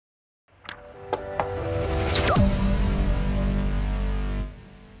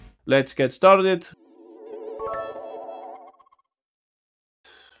Let's get started.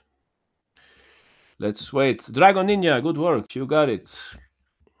 Let's wait. Dragon Ninja, good work. You got it.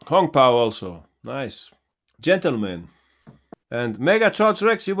 Hong Pao also. Nice. Gentlemen. And Mega Charge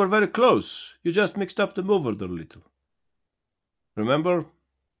Rex, you were very close. You just mixed up the move order a little. Remember?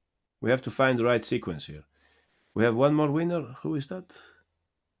 We have to find the right sequence here. We have one more winner. Who is that?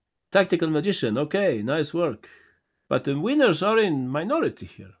 Tactical Magician. Okay, nice work. But the winners are in minority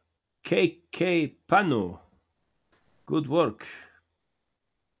here. KK Panu. Good work.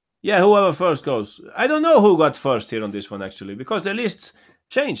 Yeah, whoever first goes. I don't know who got first here on this one, actually, because the list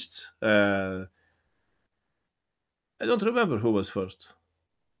changed. I don't remember who was first.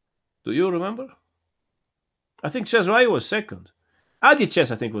 Do you remember? I think ChessDojo was second. Adi Chess,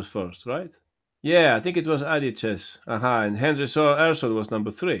 I think, was first, right? Yeah, I think it was Adi Chess. Aha, and Henry Ersel was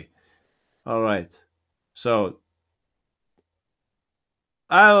number 3. All right. So,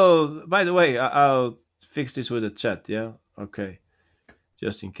 by the way, I'll fix this with the chat, yeah? Okay.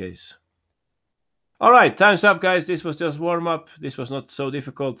 Just in case. All right, time's up, guys. This was just warm up. This was not so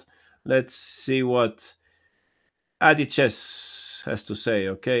difficult. Let's see what Adi Chess has to say.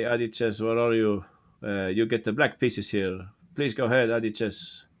 Okay, Adi Chess, where are you? You get the black pieces here. Please go ahead, Adi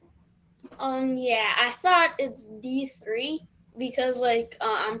Chess. Yeah, I thought it's d3 because, like,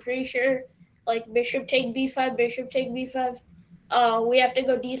 I'm pretty sure, like, bishop take b5, bishop take b5. We have to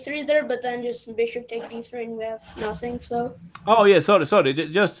go d3 there, but then just bishop take d3 and we have nothing, so. Oh, yeah, sorry.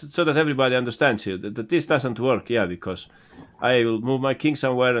 Just so that everybody understands here that this doesn't work, yeah, because I will move my king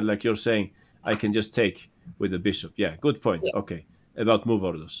somewhere and, like you're saying, I can just take with the bishop. Yeah, good point. Yeah. Okay, about move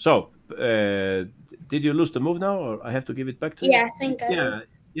orders. So, did you lose the move now, or I have to give it back to you? Yeah, I think I did.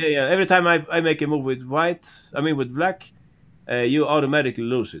 Yeah. Every time I make a move with with black, you automatically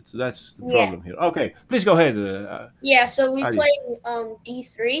lose it. So that's the problem here. Okay, please go ahead. Yeah, so we Adi. play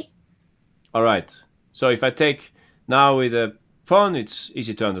d3. All right. So if I take now with a pawn, it's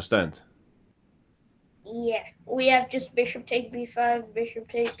easy to understand. Yeah, we have just bishop take b5, bishop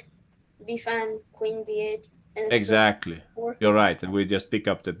take b5, queen b8. And Exactly. You're right. And we just pick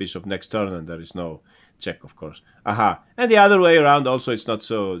up the bishop next turn and there is no check, of course. Aha. And the other way around also, it's not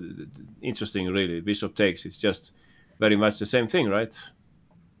so interesting, really. Bishop takes, it's just very much the same thing, right?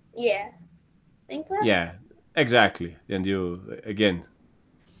 Yeah. Think that? Yeah, exactly. And you, again.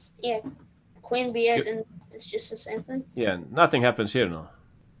 Yeah, queen b8 and it's just the same thing. Yeah, nothing happens here, no?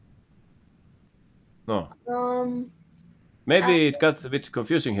 No. Maybe it got a bit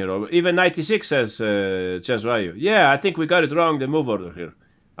confusing here. Or even 96 says ChessDojo. Yeah, I think we got it wrong, the move order here.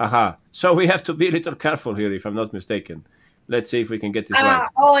 Aha. So we have to be a little careful here, if I'm not mistaken. Let's see if we can get this right.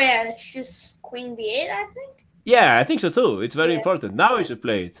 Oh, yeah, it's just queen b8, I think? Yeah, I think so too. It's very important. Now we should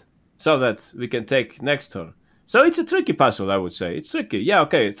play it so that we can take next turn. So it's a tricky puzzle, I would say. It's tricky. Yeah,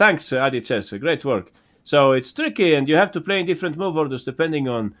 okay. Thanks, Adi Chess. Great work. So it's tricky, and you have to play in different move orders depending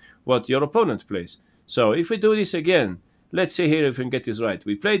on what your opponent plays. So if we do this again, let's see here if we can get this right.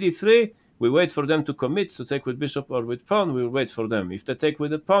 We play d3. We wait for them to commit to take with bishop or with pawn. We will wait for them. If they take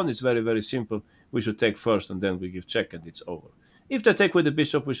with the pawn, it's very, very simple. We should take first, and then we give check, and it's over. If they take with the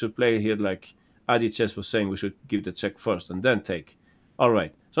bishop, we should play here like Adi Chess was saying. We should give the check first and then take. All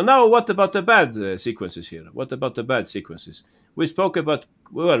right. So now what about the bad sequences here? What about the bad sequences? We spoke about,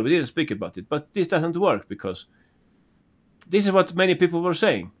 well, we didn't speak about it, but this doesn't work because this is what many people were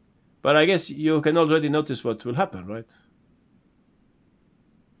saying. But I guess you can already notice what will happen, right?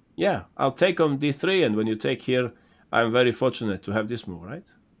 Yeah, I'll take on d3, and when you take here, I'm very fortunate to have this move, right?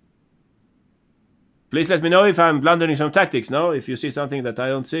 Please let me know if I'm blundering some tactics, no? If you see something that I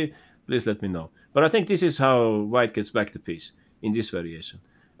don't see, please let me know. But I think this is how white gets back the piece in this variation.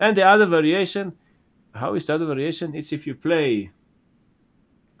 And the other variation, how is the other variation? It's if you play,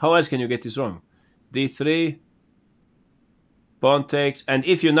 how else can you get this wrong? d3, pawn takes, and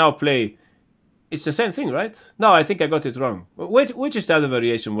if you now play, it's the same thing, right? No, I think I got it wrong. Which is the other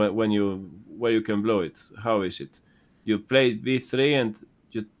variation where you can blow it? How is it? You play b3 and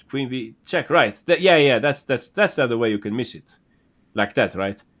you queen b check, right? That's the other way you can miss it, like that,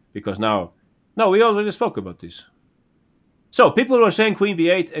 right? Because now, no, we already spoke about this. So people were saying queen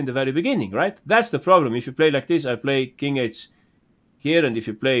b8 in the very beginning, right? That's the problem. If you play like this, I play king h here, and if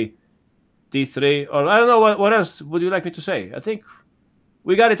you play d3, or I don't know what else would you like me to say? I think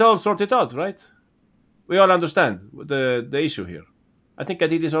we got it all sorted out, right? We all understand the issue here. I think I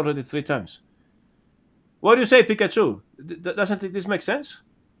did this already 3 times. What do you say, Pikachu? Doesn't this make sense?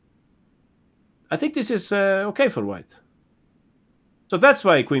 I think this is okay for white. So that's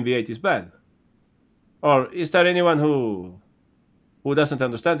why queen b8 is bad. Or is there anyone who doesn't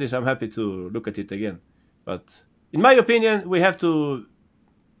understand this? I'm happy to look at it again. But in my opinion, we have to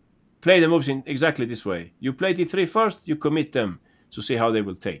play the moves in exactly this way. You play d3 first, you commit them to see how they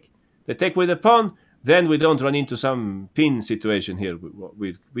will take. They take with a pawn, then we don't run into some pin situation here.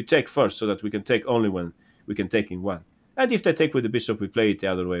 We take first so that we can take only when we can take in one. And if they take with the bishop, we play it the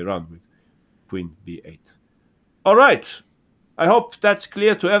other way around with queen b8. All right. I hope that's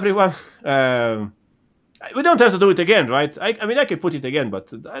clear to everyone. We don't have to do it again, right? I mean, I can put it again,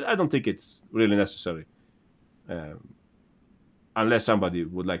 but I don't think it's really necessary. Unless somebody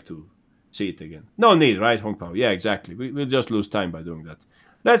would like to see it again. No need, right, Hong Pao? Yeah, exactly. We'll just lose time by doing that.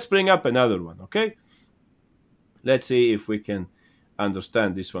 Let's bring up another one, okay? Let's see if we can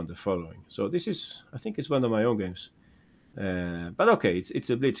understand this one, the following. So this is, I think it's one of my own games. But okay, it's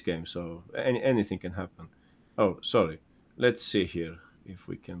a blitz game, so anything can happen. Oh, sorry. Let's see here if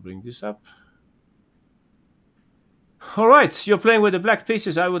we can bring this up. All right, you're playing with the black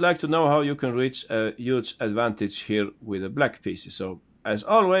pieces. I would like to know how you can reach a huge advantage here with the black pieces. So, as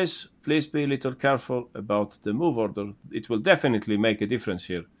always, please be a little careful about the move order. It will definitely make a difference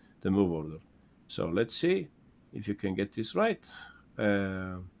here, the move order. So, let's see if you can get this right.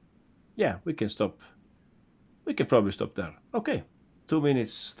 Yeah, we can stop. We can probably stop there. Okay, 2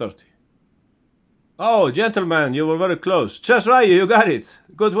 minutes 30. Oh, gentlemen, you were very close. Chess Ryu, you got it.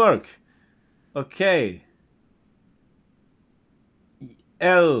 Good work. Okay.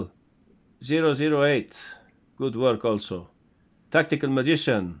 L008. Good work also. Tactical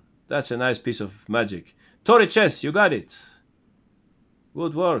Magician. That's a nice piece of magic. Tori Chess, you got it.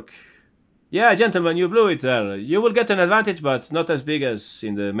 Good work. Yeah, gentlemen, you blew it there. You will get an advantage, but not as big as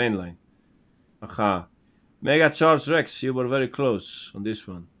in the main line. Aha. Mega Charge Rex, you were very close on this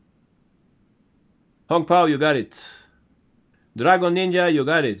one. Hong Pao, you got it. Dragon Ninja, you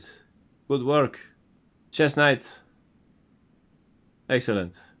got it. Good work. Chess Knight.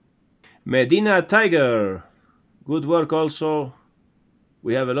 Excellent. Medina Tiger. Good work also.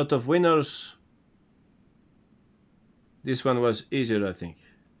 We have a lot of winners. This one was easier, I think.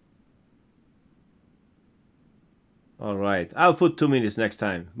 All right. I'll put 2 minutes next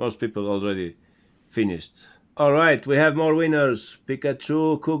time. Most people already finished. All right. We have more winners.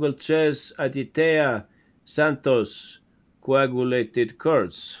 Pikachu, Google Chess, Aditya, Santos, Coagulated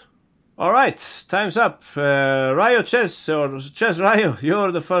Curds. All right, time's up. Ryo Chess, or Chess Ryo,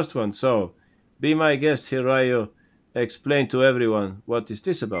 you're the first one. So be my guest here, Ryo. Explain to everyone what is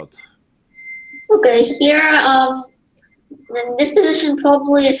this about. Okay, here, this position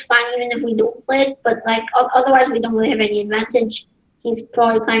probably is fine even if we don't play it, but like otherwise we don't really have any advantage. He's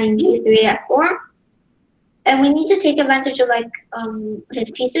probably planning g3 f4, and we need to take advantage of like his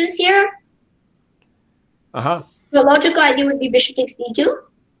pieces here. The logical idea would be bishop takes d2.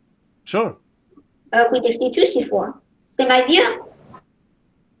 Sure. Queen takes d2, c4. Same idea.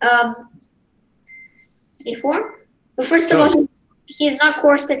 c4. But first of all, he is not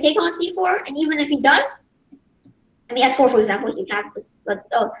forced to take on c4, and even if he does, I mean, f4, for example, he can have this, but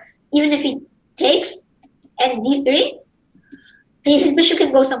even if he takes and d3, his bishop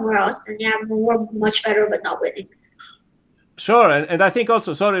can go somewhere else, and yeah, more much better, but not winning. Sure, and I think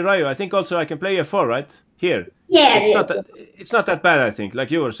also, sorry, Ryo, I think also I can play f4, right? Here. Yeah, it's not that bad, I think,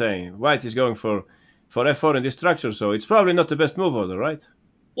 like you were saying. White is going for f4 in this structure, so it's probably not the best move order, right?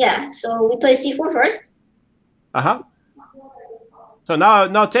 Yeah, so we play c4 first. So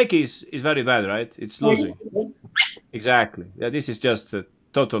now take is very bad, right? It's losing. Exactly. Yeah, this is just a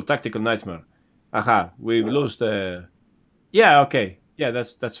total tactical nightmare. We lose the... Yeah, okay. Yeah,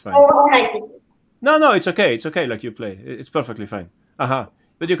 that's fine. No, it's okay. It's okay like you play. It's perfectly fine.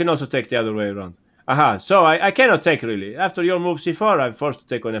 But you can also take the other way around. So I cannot take really. After your move c4, I'm forced to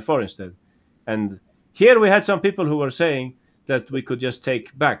take on f4 instead. And here we had some people who were saying that we could just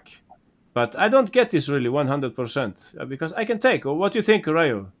take back. But I don't get this really 100% because I can take. What do you think,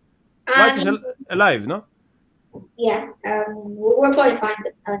 Ryo? White is alive, no? Yeah, we're probably fine,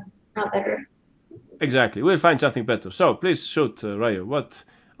 but not better. Exactly. We'll find something better. So please shoot, Ryo. What?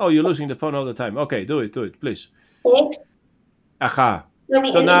 Oh, you're losing the pawn all the time. Okay, do it, please. Six.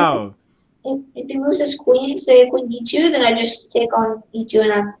 So now... If he loses queen, say queen d2, then I just take on e2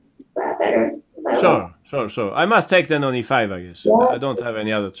 and I'm better. Sure. I must take then on e5, I guess. Yeah. I don't have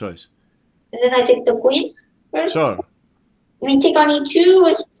any other choice. And then I take the queen first? Sure. I mean, take on e2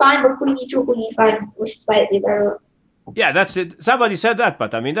 was fine, but queen e2, queen e5 was slightly better. Yeah, that's it. Somebody said that,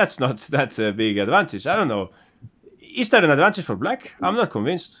 but I mean, that's not that big advantage. I don't know. Is there an advantage for black? I'm not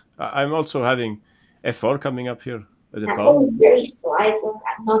convinced. I'm also having f4 coming up here. Very slightly.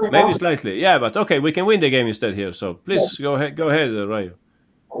 Maybe slightly, yeah, but okay, we can win the game instead here. So please go ahead, Ryo.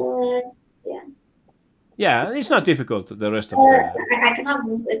 Yeah. Yeah, it's not difficult. The rest of the... I cannot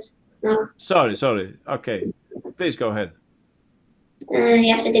move it. No. Sorry. Okay, please go ahead.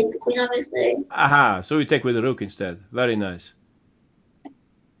 You have to take the queen, obviously. Aha, so we take with the rook instead. Very nice.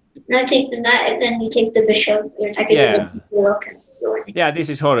 Now take the knight, and then you take the bishop. You're attacking the Yeah, rook, and you're winning. yeah. This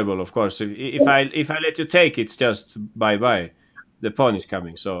is horrible, of course. If I let you take, it's just bye bye. The pawn is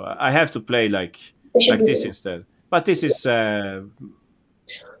coming, so I have to play Bishop like this b8. instead. But this is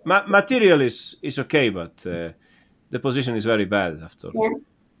material is okay, but the position is very bad after Yeah.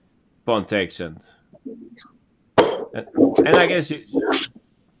 pawn takes and, and I guess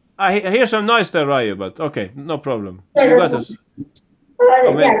I hear some noise there, Ryu, but okay, no problem. You got us.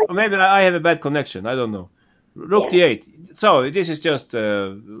 Yeah. Or maybe I have a bad connection. I don't know. Rook Yeah. d8. So this is just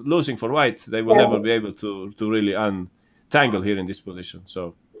losing for white. They will Yeah. never be able to really untangle here in this position.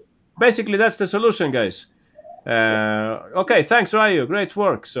 So basically, that's the solution, guys. Okay, thanks, Ryu. Great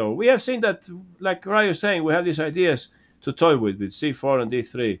work. So we have seen that, like Ryu saying, we have these ideas to toy with c4 and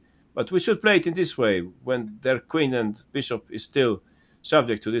d3. But we should play it in this way when their queen and bishop is still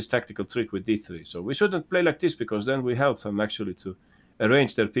subject to this tactical trick with d3. So we shouldn't play like this because then we help them actually to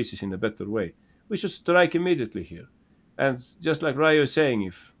arrange their pieces in a better way. We should strike immediately here. And just like Ryu is saying,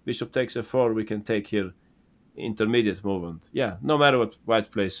 if bishop takes f4, we can take here intermediate movement. Yeah, no matter what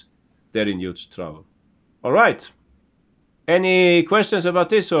white plays, they're in huge trouble. All right. Any questions about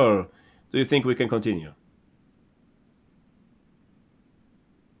this, or do you think we can continue?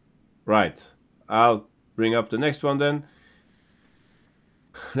 Right. I'll bring up the next one then.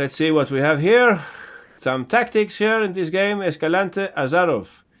 Let's see what we have here. Some tactics here in this game. Escalante,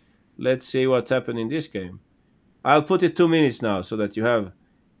 Azarov. Let's see what happened in this game. I'll put it 2 minutes now so that you have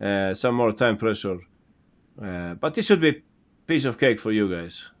some more time pressure. But this should be a piece of cake for you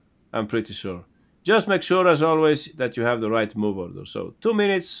guys. I'm pretty sure. Just make sure, as always, that you have the right move order. So 2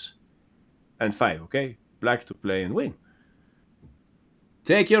 minutes and 5, okay? Black to play and win.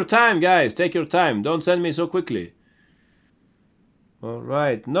 Take your time, guys. Take your time. Don't send me so quickly. All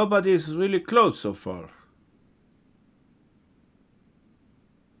right. Nobody's really close so far.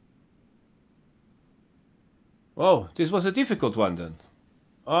 Oh, this was a difficult one then.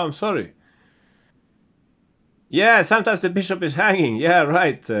 Oh, I'm sorry. Yeah, sometimes the bishop is hanging. Yeah,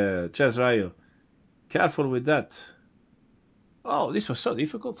 right, Chess Ryo. Careful with that. Oh, this was so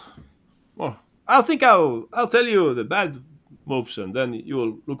difficult. Well, I'll tell you the bad moves and then you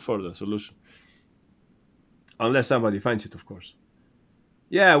will look for the solution. Unless somebody finds it, of course.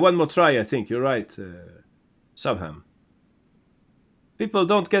 Yeah, one more try, I think. You're right, Subham. People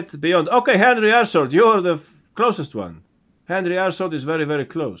don't get beyond. Okay, Henry Arsord, you're the closest one. Henry Arsord is very, very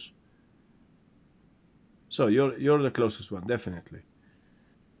close. So you're the closest one, definitely.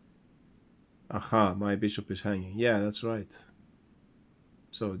 Aha, my bishop is hanging. Yeah, that's right.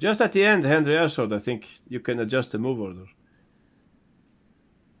 So just at the end, Henry Arsord, I think you can adjust the move order.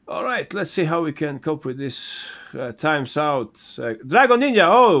 All right, let's see how we can cope with this. Times out. Dragon Ninja.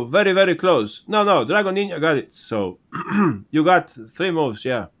 Oh, very, very close. No, Dragon Ninja got it. So you got 3 moves.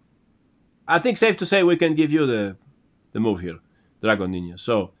 Yeah, I think safe to say we can give you the move here, Dragon Ninja.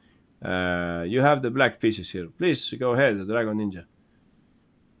 So you have the black pieces here. Please go ahead, Dragon Ninja.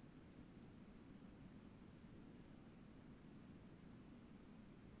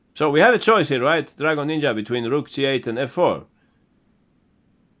 So we have a choice here, right? Dragon Ninja between Rook C8 and F4.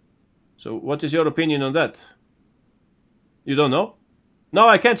 So what is your opinion on that? You don't know? No,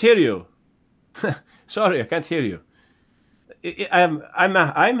 I can't hear you. Sorry, I can't hear you.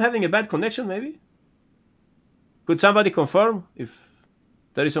 I'm having a bad connection, maybe? Could somebody confirm if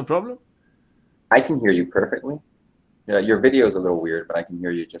there is some problem? I can hear you perfectly. Your video is a little weird, but I can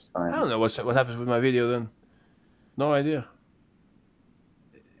hear you just fine. I don't know what happens with my video then. No idea.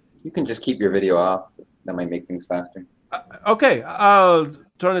 You can just keep your video off. That might make things faster. Okay, I'll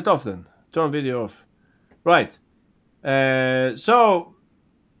turn it off then. Turn video off. Right. So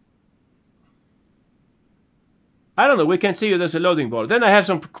I don't know. We can see you. There's a loading bar. Then I have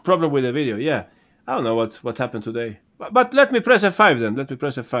some problem with the video. Yeah. I don't know what happened today. But let me press F5 then. Let me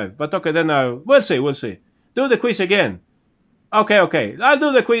press F5. But okay, then we'll see. We'll see. Do the quiz again. Okay. I'll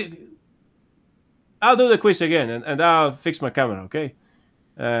do the quiz. I'll do the quiz again, and I'll fix my camera. Okay.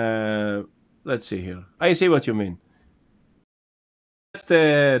 Let's see here. I see what you mean. That's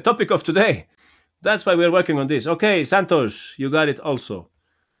the topic of today. That's why we're working on this. Okay, Santos, you got it also.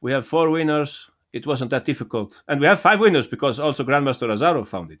 We have 4 winners. It wasn't that difficult. And we have 5 winners because also Grandmaster Azarov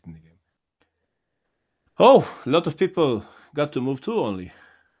found it in the game. Oh, a lot of people got to move 2 only.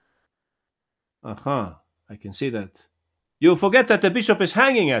 I can see that. You forget that the bishop is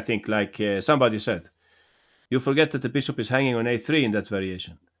hanging, I think, like somebody said. You forget that the bishop is hanging on a3 in that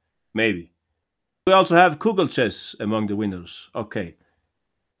variation. Maybe. We also have Kugel chess among the winners. Okay.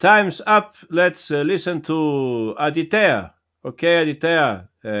 Time's up. Let's listen to Aditya. Okay, Aditya,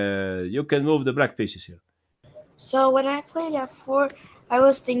 you can move the black pieces here. So when I played f4, I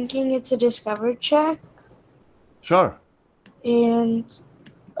was thinking it's a discover check, Sure. and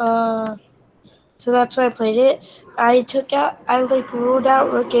so that's why I played it. I ruled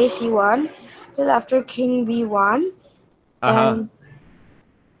out rook a c1, because after king b1,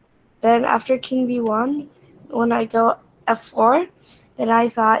 then after king b1, when I go f4, then I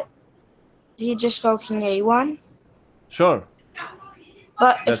thought he'd just go king a1. Sure.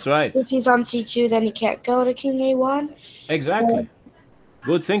 But That's right. If he's on c2, then he can't go to king a1. Exactly.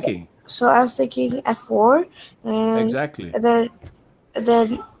 Good thinking. So I was thinking f4, and exactly.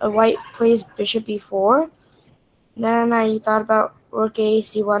 then white plays bishop e4. Then I thought about rook a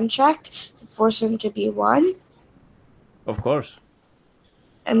c1 check to force him to b1. Of course.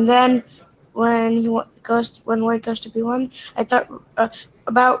 And then when white goes to b1, I thought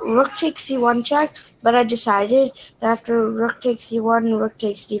about rook takes c1 check, but I decided that after rook takes c1, rook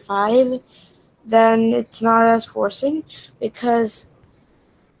takes d5, then it's not as forcing, because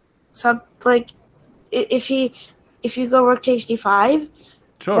if you go rook takes d5,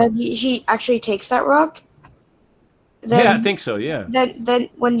 sure, he actually takes that rook. Then, yeah, I think so. Yeah. Then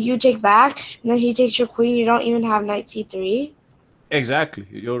when you take back, and then he takes your queen, you don't even have knight c3. Exactly.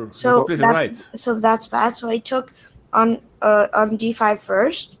 You're completely right. So that's bad. So I took on d5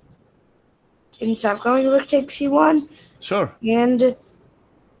 first instead of going rook takes c1. Sure. And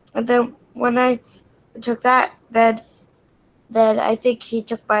then when I took that, then I think he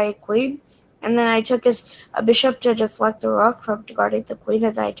took my queen, and then I took his bishop to deflect the rook from guarding the queen,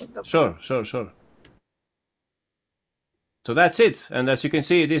 and then I took the Sure. So that's it. And as you can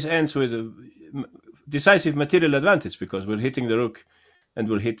see, this ends with a decisive material advantage, because we're hitting the rook and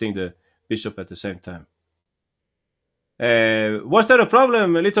we're hitting the bishop at the same time. Was there a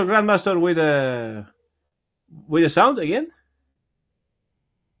problem, little grandmaster, with the sound again?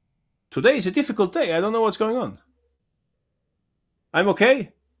 Today is a difficult day. I don't know what's going on. I'm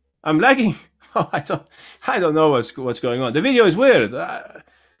okay. I'm lagging. Oh, I don't know what's going on. The video is weird. I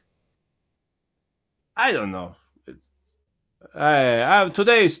don't know.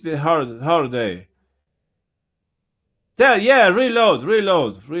 Today is the hard day. Yeah, reload.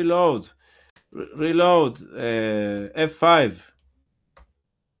 F5.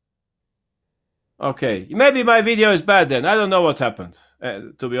 Okay, maybe my video is bad then. I don't know what happened.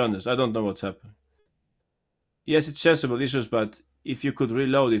 To be honest, I don't know what's happened. Yes, it's chessable issues, but if you could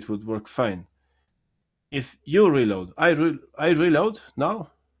reload, it would work fine. If you reload, I reload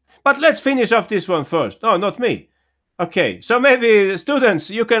now. But let's finish off this one first. No, not me. Okay, so maybe students,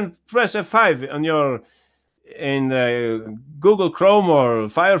 you can press F5 on your Google Chrome or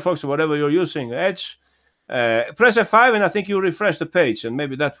Firefox or whatever you're using, Edge. Press F5 and I think you refresh the page, and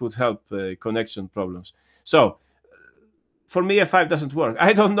maybe that would help connection problems. So for me, F5 doesn't work.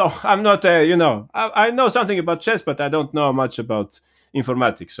 I don't know. I'm not, I know something about chess, but I don't know much about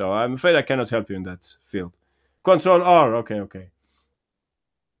informatics. So I'm afraid I cannot help you in that field. Control R. Okay.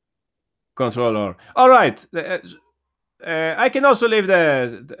 Control R. All right. I can also leave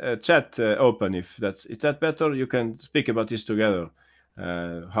the chat open if is that better. You can speak about this together.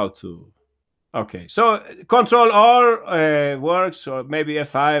 How to? Okay, so Control R works, or maybe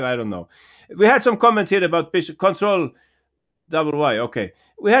F5. I don't know. We had some comment here about bishop Control double Y. Okay,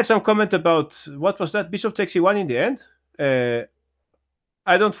 we had some comment about what was that? Bishop takes E1 in the end.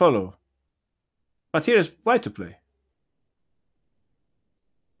 I don't follow. But here is white to play.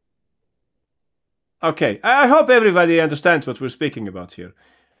 Okay, I hope everybody understands what we're speaking about here.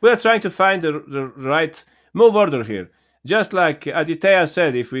 We're trying to find the right move order here. Just like Aditya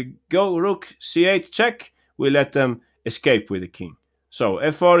said, if we go rook c8 check, we let them escape with the king. So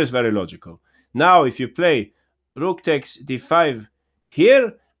f4 is very logical. Now, if you play rook takes d5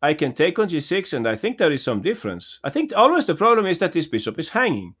 here, I can take on g6, and I think there is some difference. I think always the problem is that this bishop is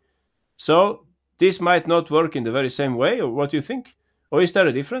hanging. So this might not work in the very same way, or what do you think? Or is there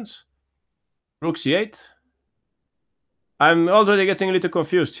a difference? Rook c8? I'm already getting a little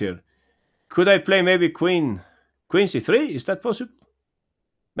confused here. Could I play maybe queen c3? Is that possible?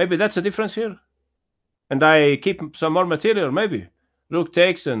 Maybe that's a difference here. And I keep some more material, maybe. Rook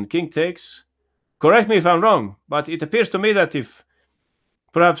takes and king takes. Correct me if I'm wrong, but it appears to me that if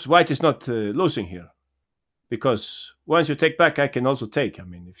perhaps white is not losing here. Because once you take back, I can also take. I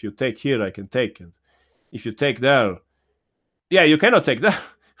mean, if you take here, I can take. And if you take there, yeah, you cannot take there.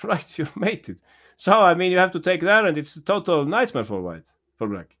 Right, you've mated. So, I mean, you have to take there, and it's a total nightmare for white, for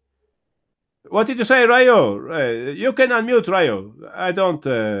black. What did you say, Rayo? You can unmute, Rayo. I don't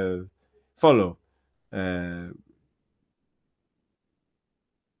follow.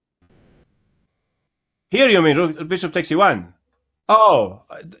 Here you mean bishop takes e1. Oh,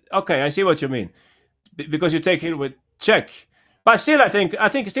 okay, I see what you mean. Because you take here with check. But still, I think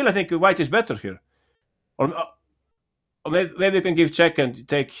white is better here. Or maybe you can give check and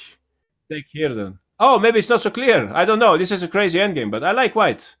take here then. Oh, maybe it's not so clear. I don't know. This is a crazy endgame, but I like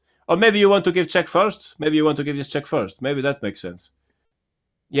white. Or maybe you want to give check first. Maybe you want to give this check first. Maybe that makes sense.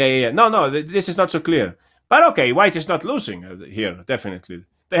 Yeah. No, this is not so clear. But okay, white is not losing here, definitely.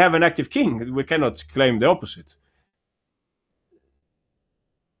 They have an active king. We cannot claim the opposite.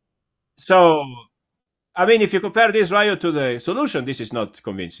 So, I mean, if you compare this Ryo to the solution, this is not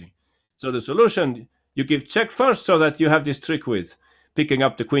convincing. So the solution, you give check first so that you have this trick with picking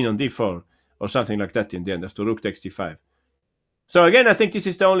up the queen on d4 or something like that in the end after rook takes d5. So again, I think this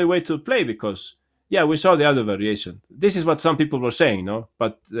is the only way to play because, yeah, we saw the other variation. This is what some people were saying, no?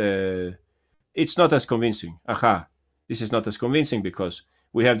 But it's not as convincing. Aha, this is not as convincing because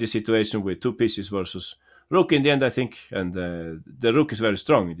we have this situation with two pieces versus rook in the end, I think, and the rook is very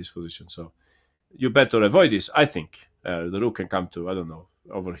strong in this position. So you better avoid this, I think. The rook can come to, I don't know,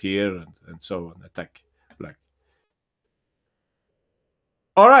 over here and so on, attack black.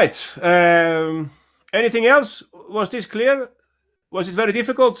 All right. Anything else? Was this clear? Was it very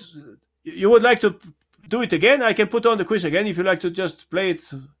difficult? You would like to do it again? I can put on the quiz again if you like to just play it.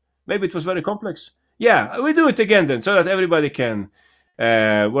 Maybe it was very complex. Yeah, we do it again then so that everybody can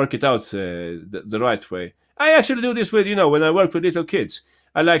work it out the right way. I actually do this with, when I work with little kids.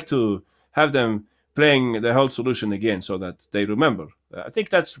 I like to have them playing the whole solution again so that they remember. I think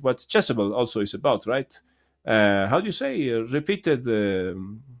that's what Chessable also is about, right? How do you say? Repeated,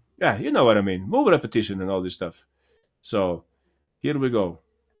 yeah, you know what I mean. Move repetition and all this stuff. So here we go.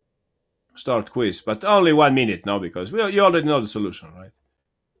 Start quiz, but only 1 minute now because you already know the solution, right?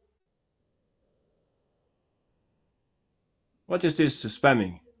 What is this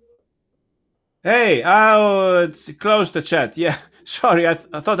spamming? Hey, I'll close the chat. Yeah, sorry, I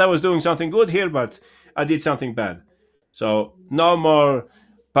thought I was doing something good here, but I did something bad. So no more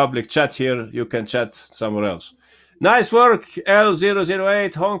public chat here. You can chat somewhere else. Nice work,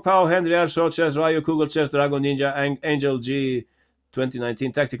 L008, Hong Pao, Henry R, Short Chess, Ryo, Google Chess, Dragon Ninja, Angel G,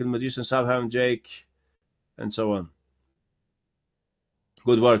 2019, Tactical Magician, Savham, Jake, and so on.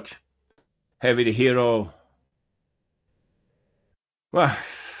 Good work. Heavy the Hero. Well,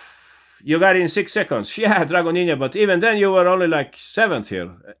 you got it in 6 seconds. Yeah, Dragon Ninja, but even then you were only like 7th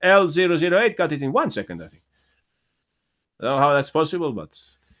here. L008 got it in 1 second, I think. I don't know how that's possible, but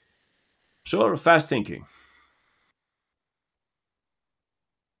sure, fast thinking.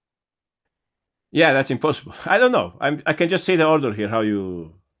 Yeah, that's impossible. I don't know. I can just see the order here,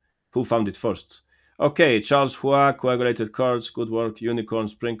 who found it first. Okay, Charles Hua, Coagulated Cards, good work. Unicorn,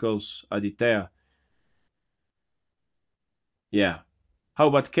 Sprinkles, Aditea. Yeah. How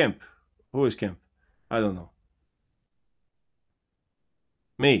about Kemp? Who is Kemp? I don't know.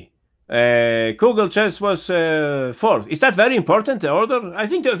 Me. Google Chess was 4th. Is that very important, the order? I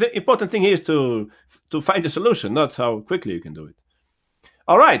think the important thing is to find the solution, not how quickly you can do it.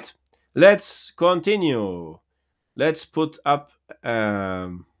 All right. Let's continue. Let's put up...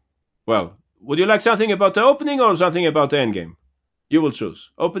 well, would you like something about the opening or something about the endgame? You will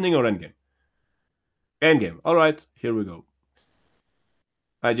choose. Opening or endgame? Endgame. All right. Here we go.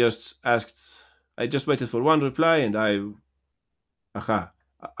 I just waited for one reply and I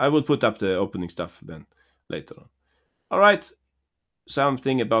will put up the opening stuff then later on. All right.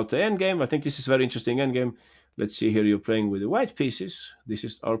 Something about the endgame. I think this is very interesting endgame. Let's see here. You're playing with the white pieces. This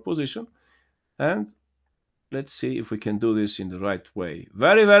is our position. And let's see if we can do this in the right way.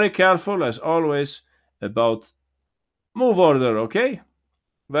 Very, very careful, as always, about move order, okay?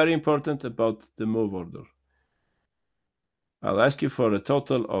 Very important about the move order. I'll ask you for a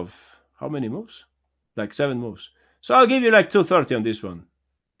total of how many moves? Like 7 moves. So I'll give you like 2:30 on this one.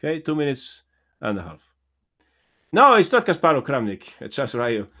 Okay, 2 minutes and a half. No, it's not Kasparov Kramnik. It's just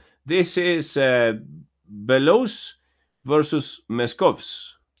Ryo. This is Belos versus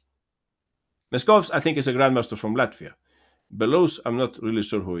Meskovs. Meskovs, I think, is a grandmaster from Latvia. Belos, I'm not really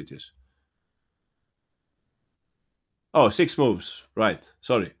sure who it is. Oh, 6 moves. Right.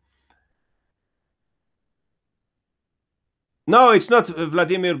 Sorry. No, it's not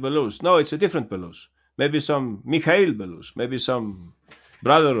Vladimir Belos. No, it's a different Belos. Maybe some Mikhail Belos. Maybe some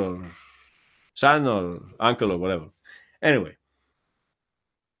brother or son or uncle or whatever. Anyway.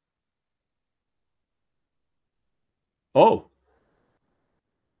 Oh.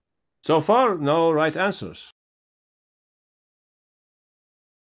 So far, no right answers.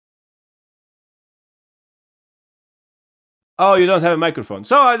 Oh, you don't have a microphone.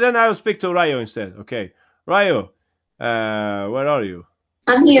 So then I'll speak to Ryo instead. Okay. Ryo, where are you?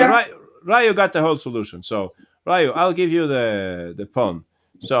 I'm here. Ryu got the whole solution. So Ryu, I'll give you the pawn.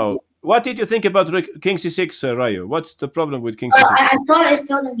 So what did you think about King C6, Ryu? What's the problem with King C6? I thought it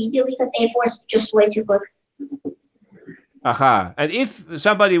failed immediately because A4 is just way too quick. Aha. And if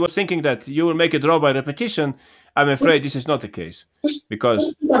somebody was thinking that you will make a draw by repetition, I'm afraid this is not the case.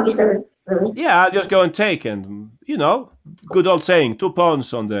 Because, yeah, I'll just go and take. And, good old saying, 2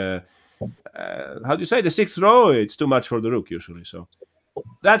 pawns on the, how do you say, the 6th row, it's too much for the rook usually. So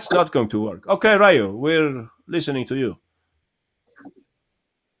that's not going to work. Okay, Ryu, we're listening to you.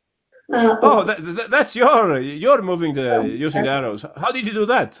 That's you're moving using the arrows. How did you do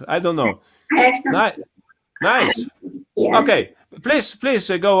that? I don't know. Nice. Yeah. Okay,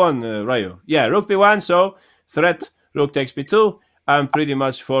 please go on, Ryu. Yeah, rook b1. So threat rook takes b2. I'm pretty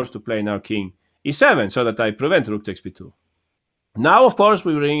much forced to play now king e7 so that I prevent rook takes b2. Now, of course,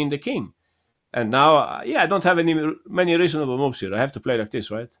 we bring in the king, and now I don't have many reasonable moves here. I have to play like this,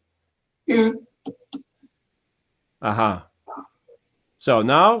 right? Aha. So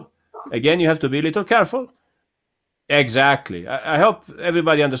now, again, you have to be a little careful. Exactly. I hope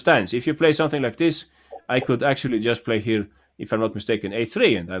everybody understands. If you play something like this, I could actually just play here, if I'm not mistaken,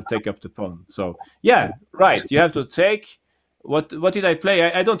 a3, and I'll take up the pawn. So, yeah, right. You have to take. What did I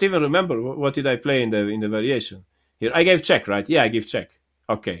play? I don't even remember. What did I play in the variation? Here, I gave check, right? Yeah, I give check.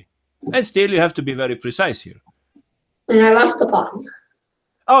 Okay. And still, you have to be very precise here. And I lost the pawn.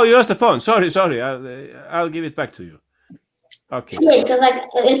 Oh, you lost the pawn. Sorry. I'll give it back to you. Okay. Yeah, because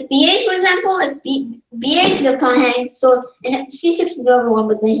if b8, for example, if b8, the pawn hangs, so c6 is the other one,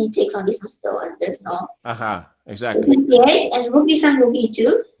 but then he takes on d7 still, and there's no. Aha, exactly. So b8 and rook e7, rook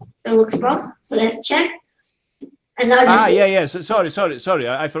e2, the rook is lost, so let's check. And now yeah. So, sorry.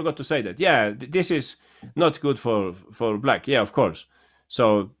 I forgot to say that. Yeah, this is not good for black. Yeah, of course.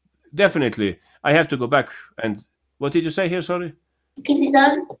 So definitely, I have to go back. And what did you say here? Sorry. King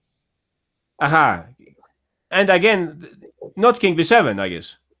c7. Aha. And again, not king b7, I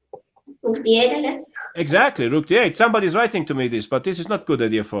guess. Rook d8, I guess. Exactly, rook d8. Somebody's writing to me this, but this is not good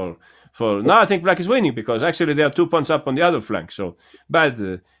idea for now. I think black is winning because actually there are 2 pawns up on the other flank. So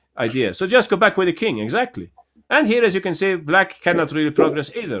bad idea. So just go back with the king. Exactly. And here, as you can see, black cannot really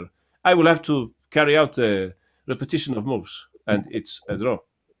progress either. I will have to carry out the repetition of moves, and it's a draw.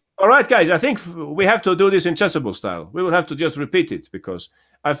 All right, guys, I think we have to do this in chessable style. We will have to just repeat it because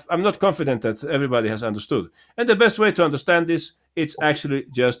I'm not confident that everybody has understood. And the best way to understand this, it's actually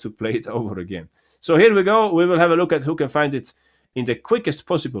just to play it over again. So here we go. We will have a look at who can find it in the quickest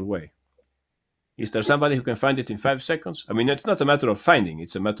possible way. Is there somebody who can find it in 5 seconds? I mean, it's not a matter of finding.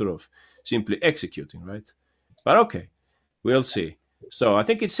 It's a matter of simply executing, right? But okay, we'll see. So I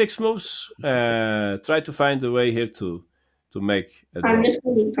think it's 6 moves. Try to find a way here to make a draw. I'm just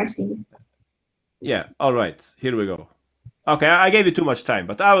going to be pressing. Yeah, all right. Here we go. Okay, I gave you too much time,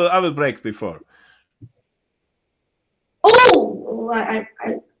 but I will break before. Oh!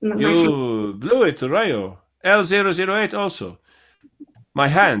 You blew it, Ryu. L008 also. My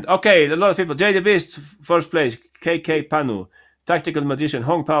hand. Okay, a lot of people. J the Beast, first place. KK Panu. Tactical Magician,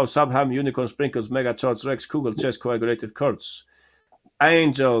 Hong Pao, Subham, Unicorn Sprinkles, Mega Charts, Rex, Kugel, Chess, Coagulated Chords.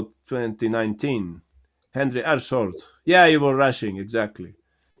 Angel 2019. Henry Arsord. Yeah, you were rushing, exactly.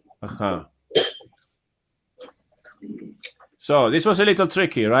 Aha. So this was a little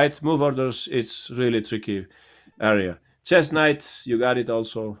tricky, right? Move orders, it's really tricky area. Chess Knight, you got it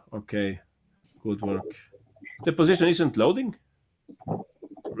also. Okay, good work. The position isn't loading?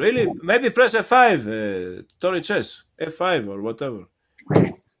 Really? Maybe press F5, Tori Chess, F5 or whatever.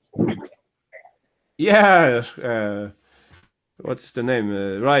 Yeah, what's the name?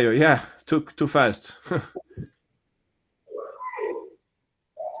 Ryo, yeah, too fast.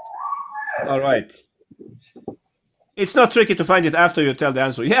 All right. It's not tricky to find it after you tell the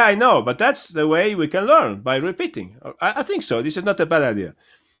answer. Yeah, I know, but that's the way we can learn, by repeating. I think so. This is not a bad idea.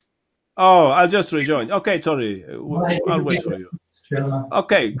 Oh, I'll just rejoin. Okay, Tori, I'll wait for you.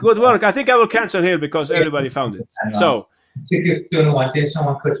 Okay, good work. I think I will cancel here because everybody found it. So,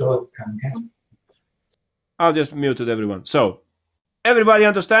 I'll just muted everyone. So, everybody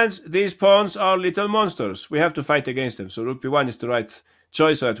understands these pawns are little monsters. We have to fight against them. So, rook b1 is the right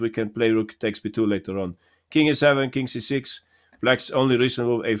choice so that we can play rook takes b2 later on. King e7, king c6, black's only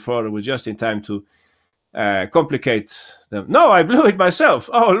reasonable a4 was just in time to complicate them. No, I blew it myself.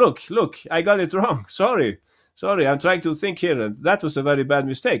 Oh, look, I got it wrong. Sorry, I'm trying to think here. And that was a very bad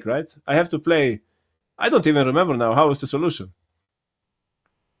mistake, right? I have to play, I don't even remember now. How was the solution?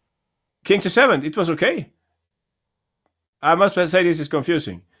 King c7, it was okay. I must say this is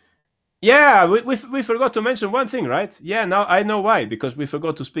confusing. Yeah, we forgot to mention one thing, right? Yeah, now I know why, because we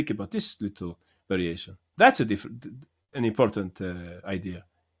forgot to speak about this little variation. That's an important idea.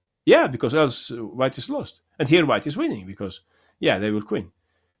 Yeah, because else white is lost. And here white is winning because, yeah, they will queen.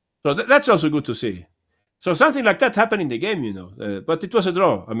 So that's also good to see. So something like that happened in the game, but it was a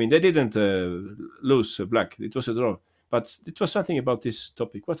draw. I mean, they didn't lose black. It was a draw. But it was something about this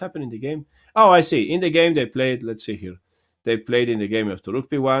topic. What happened in the game? Oh, I see. In the game they played, let's see here. They played in the game after rook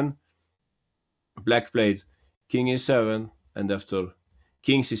b1. Black played king e7. And after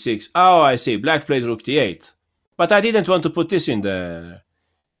king c6. Oh, I see. Black played rook d8. But I didn't want to put this in the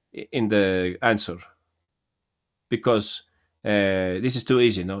answer because this is too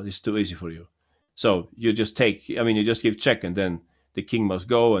easy. No, this is too easy for you. So you just you just give check, and then the king must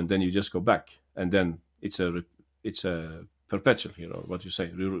go, and then you just go back, and then it's a perpetual here, or what you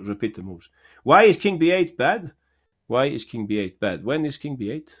say, repeat the moves. Why is king b8 bad? Why is king b8 bad? When is king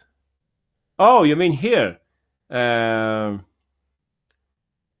b8? Oh, you mean here? King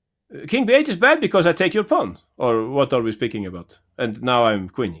b8 is bad because I take your pawn, or what are we speaking about? And now I'm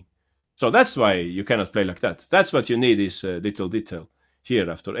queening. So that's why you cannot play like that. That's what you need, is a little detail.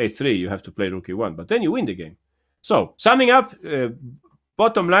 Here, after a3, you have to play rook e1, but then you win the game. So, summing up,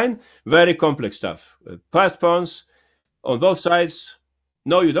 bottom line, very complex stuff. Passed pawns on both sides.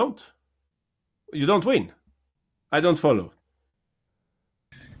 No, you don't. You don't win. I don't follow.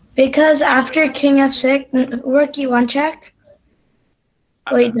 Because after king f6, rook e1 check.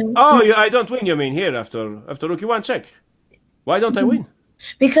 Wait, no. Oh, I don't win, you mean, here, after rook e1 check. Why don't I win?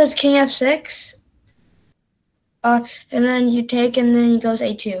 Because king f6, and then you take, and then he goes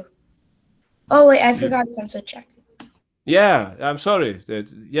a2. Oh wait, I forgot sunset check. Yeah, I'm sorry.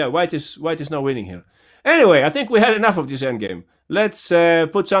 Yeah, white is not winning here. Anyway, I think we had enough of this endgame. Let's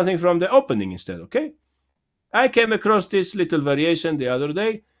put something from the opening instead, okay? I came across this little variation the other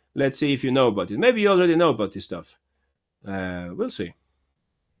day. Let's see if you know about it. Maybe you already know about this stuff. We'll see.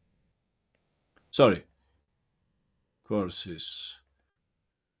 Sorry. Courses.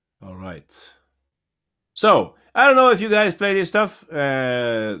 All right. So, I don't know if you guys play this stuff. Like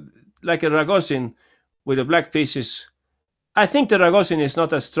a Ragozin with the black pieces. I think the Ragozin is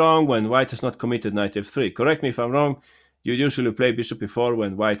not as strong when white has not committed knight f3. Correct me if I'm wrong. You usually play bishop e4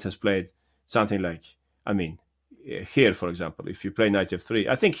 when white has played something like, here, for example, if you play knight f3.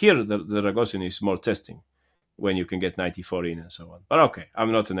 I think here the Ragozin is more testing when you can get knight e4 in and so on. But okay,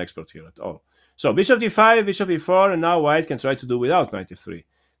 I'm not an expert here at all. So bishop d5, bishop e4, and now white can try to do without knight f3.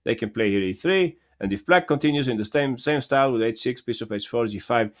 They can play here e3, and if black continues in the same style with h6, bishop h4,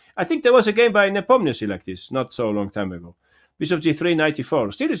 g5. I think there was a game by Nepomniachtchi like this, not so long time ago. Bishop g3, knight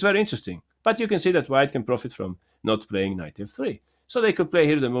e4. Still, it's very interesting. But you can see that white can profit from not playing knight f3. So they could play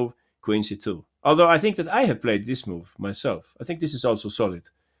here the move queen c2. Although I think that I have played this move myself. I think this is also solid.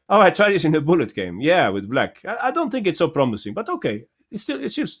 Oh, I tried this in a bullet game. Yeah, with black. I don't think it's so promising, but okay.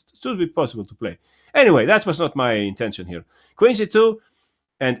 It should be possible to play. Anyway, that was not my intention here. Queen c2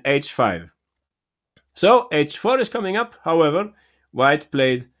 and h5. So h4 is coming up. However, white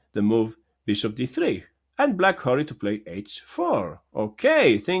played the move bishop d3. And black hurried to play h4.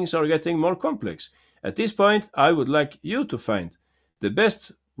 Okay, things are getting more complex. At this point, I would like you to find the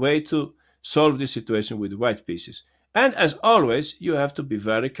best way to solve this situation with the white pieces. And as always, you have to be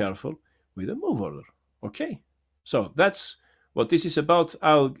very careful with the move order. Okay, so that's what this is about.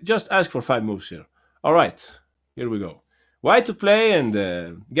 I'll just ask for 5 moves here. All right, here we go. White to play and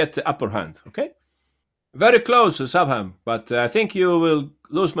get the upper hand, okay? Very close, Sabham, but I think you will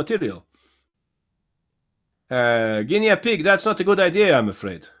lose material. Guinea pig, that's not a good idea, I'm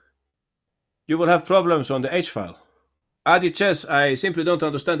afraid. You will have problems on the H-file. Adi Chess, I simply don't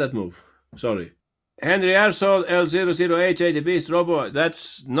understand that move. Sorry. Henry Arsol, L00H, A the Beast, Robo,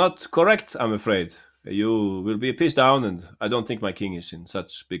 that's not correct, I'm afraid. You will be a piece down, and I don't think my king is in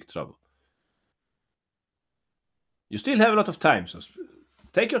such big trouble. You still have a lot of time, so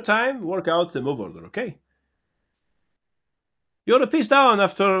take your time, work out the move order, okay? You're a piece down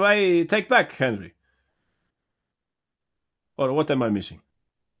after I take back, Henry. Or what am I missing?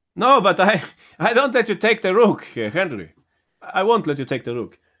 No, but I don't let you take the rook, Henry. I won't let you take the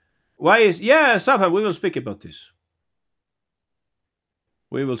rook. Why is... Yeah, Sabham, we will speak about this.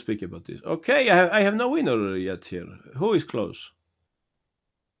 We will speak about this. Okay, I have no winner yet here. Who is close?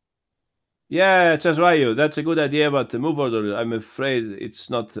 Yeah, Chesrayu, that's a good idea, but the move order, I'm afraid it's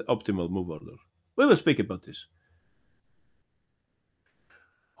not the optimal move order. We will speak about this.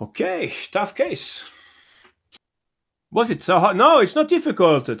 Okay, tough case. Was it so hard? No, it's not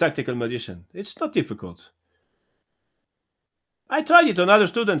difficult, Tactical Magician. It's not difficult. I tried it on other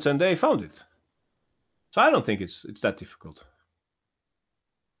students and they found it. So I don't think it's that difficult.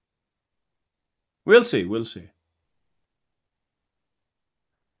 We'll see, we'll see.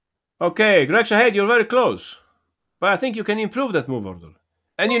 Okay, Greg Shahid, you're very close. But I think you can improve that move order.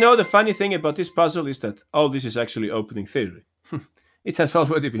 And you know, the funny thing about this puzzle is that all this is actually opening theory. It has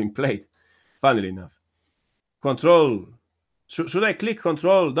already been played, funnily enough. Control. Should I click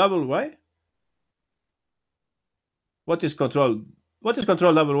Control double Y? What is Control? What is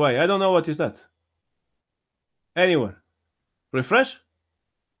Control double Y? I don't know what is that. Anywhere. Refresh?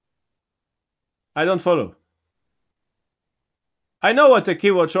 I don't follow. I know what the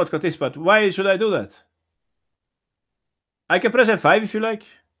keyboard shortcut is, but why should I do that? I can press F5 if you like.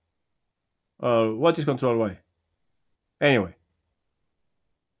 Or what is Control Y? Anyway.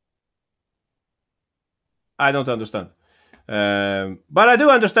 I don't understand. But I do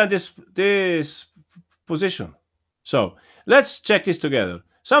understand this position. So let's check this together.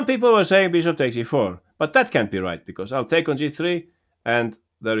 Some people were saying bishop takes e4, but that can't be right because I'll take on g3 and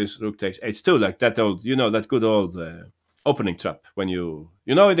there is rook takes h2, like that old, you know, that good old opening trap. When you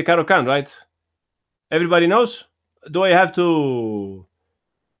know in the Caro-Kann, right? Everybody knows. Do I have to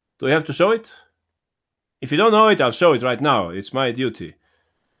show it? If you don't know it, I'll show it right now. It's my duty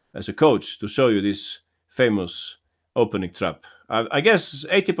as a coach to show you this famous opening trap. I guess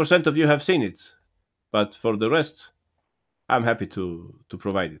 80% of you have seen it, but for the rest, I'm happy to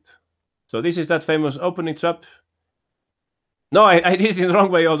provide it. So this is that famous opening trap. No, I did it in the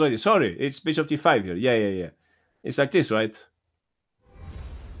wrong way already. Sorry, it's bishop d5 here. Yeah. It's like this, right?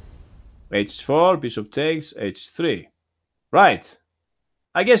 h4, bishop takes, h3. Right.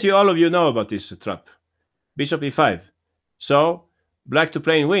 I guess all of you know about this trap. Bishop e5. So, black to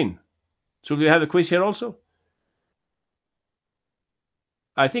play and win. Should we have a quiz here also?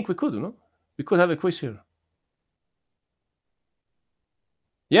 I think we could, no? We could have a quiz here.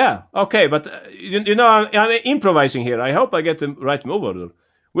 Yeah, okay, but you know, I'm improvising here. I hope I get the right move order.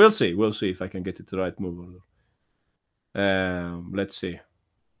 We'll see if I can get it the right move order. Let's see.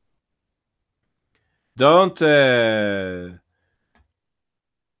 Don't get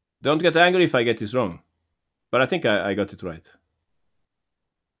angry if I get this wrong. But I think I got it right.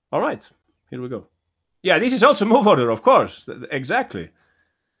 All right, here we go. Yeah, this is also move order, of course. Exactly.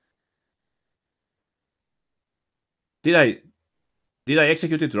 Did I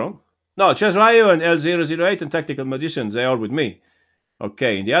execute it wrong? No, ChessDojo and L008 and Tactical Magicians, they are with me.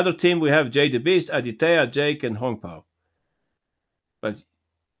 Okay, in the other team we have Jay the Beast, Aditya, Jake, and Hong Pao. But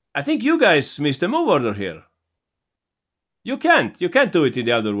I think you guys missed the move order here. You can't do it in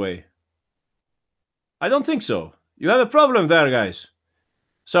the other way. I don't think so. You have a problem there, guys.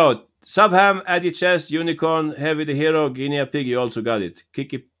 So, Subham, Adi Chess, Unicorn, Heavy the Hero, Guinea Pig, you also got it.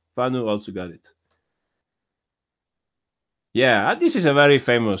 Kiki Panu also got it. Yeah, this is a very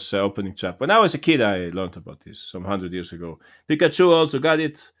famous opening trap. When I was a kid, I learned about this some 100 years ago. Pikachu also got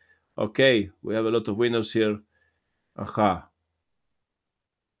it. Okay, we have a lot of winners here. Aha.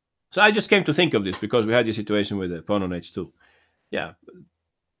 So I just came to think of this because we had this situation with the pawn on h2. Yeah.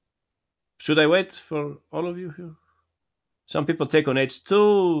 Should I wait for all of you here? Some people take on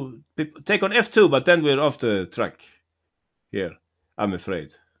h2, people take on f2, but then we're off the track here, I'm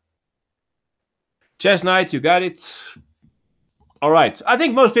afraid. Chess Knight, you got it. All right. I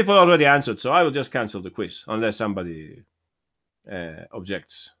think most people already answered, so I will just cancel the quiz unless somebody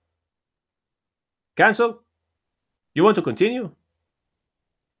objects. Cancel? You want to continue?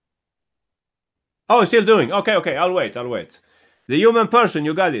 Oh, still doing. Okay. I'll wait. The Human Person,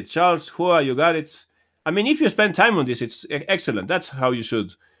 you got it. Charles Hua, you got it. I mean, if you spend time on this, it's excellent. That's how you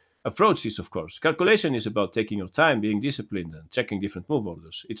should approach this, of course. Calculation is about taking your time, being disciplined, and checking different move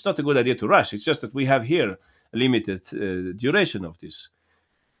orders. It's not a good idea to rush. It's just that we have here a limited duration of this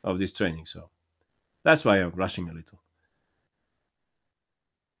training, so that's why I'm rushing a little.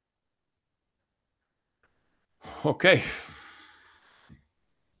 Okay.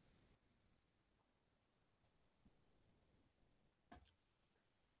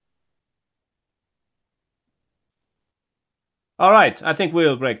 All right, I think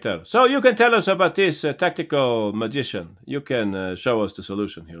we'll break there. So you can tell us about this Tactical Magician. You can show us the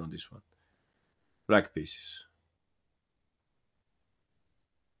solution here on this one. Black pieces.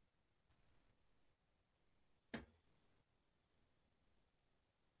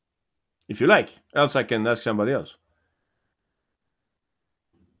 If you like, else I can ask somebody else.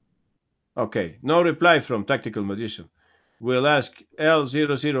 Okay, no reply from Tactical Magician. We'll ask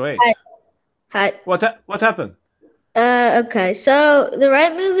L008. Hi. What happened? Okay, so the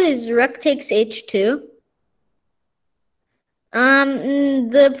right move is rook takes h2.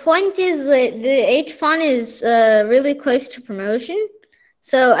 The point is that the h pawn is really close to promotion,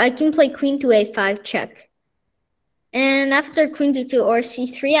 so I can play queen to a5 check. And after queen to 2 or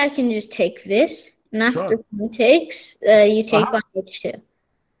c3, I can just take this. And after queen takes, you take on h2.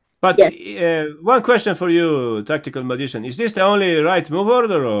 But Yes. one question for you, tactical magician: is this the only right move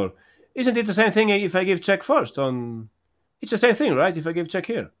order, or isn't it the same thing if I give check first? On it's the same thing, right? If I give check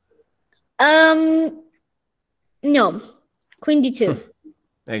here. No. Queen d2.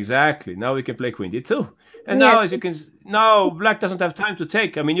 Exactly. Now we can play queen d2. And Yes. now, as you can, now black doesn't have time to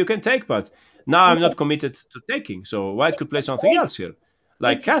take. I mean, you can take, but now I'm not committed to taking. So white could play something else here,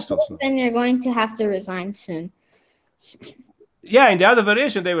 like If you castles. take, then you're going to have to resign soon. Yeah, in the other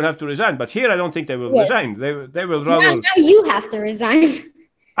variation they will have to resign, but here I don't think they will Yes. resign. They will Now, rather. now you have to resign.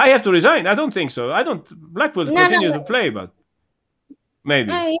 I have to resign. I don't think so. I don't. Black will No, continue no. to play, but maybe.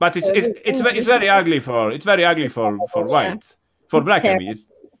 No, you But have to it's very ugly for Yeah. white. For It's black, I terrible. mean,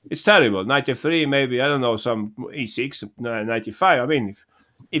 it's terrible. 93, maybe, I don't know, some e6, 95. I mean,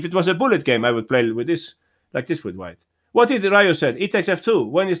 if it was a bullet game, I would play with this, like this with white. What did Ryo said? E takes f2.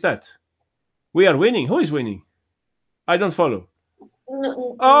 When is that? We are winning. Who is winning? I don't follow.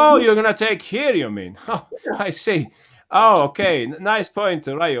 Oh, you're gonna take here, you mean? Oh, I see. Oh, okay. Nice point,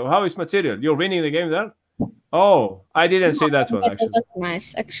 Ryo. How is material? You're winning the game there? Oh, I didn't see that one actually. That's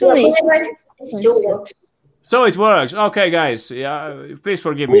nice. Actually, It still works. So it works. Okay, guys. Yeah, please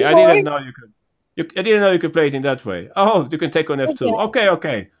forgive me. I didn't know you could. I didn't know you could play it in that way. Oh, you can take on f2. Yeah. Okay,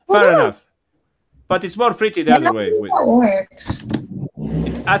 okay, Well, fair no. enough. But it's more pretty the other way. That works.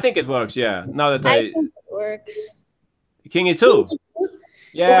 I think it works. Yeah. Now that I I think it works. king e2.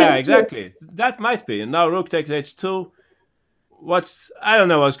 Yeah, exactly. That might be. And now rook takes h2. I don't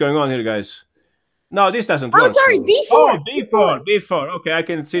know what's going on here, guys. No, this doesn't work. Oh, sorry, Oh, b4. b4. Okay, I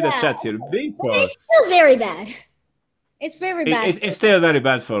can see the Yeah. chat here. b4. It's still very bad. It's very bad. It's still very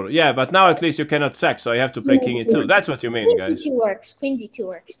bad for. Yeah, but now at least you cannot sack, so you have to play king e2. That's what you mean, Queen guys. d2 works. Queen d2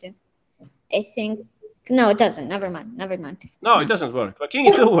 works too. I think. No, it doesn't. Never mind. Never mind. No, it doesn't work. But king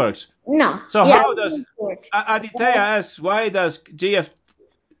e2 works. No. So yeah, how does it works. Aditya asks, why does gf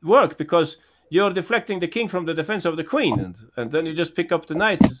work? Because you're deflecting the king from the defense of the queen, and then you just pick up the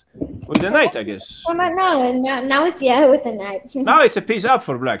knight with the knight, I guess. Well, now it's with the knight. Now it's a piece up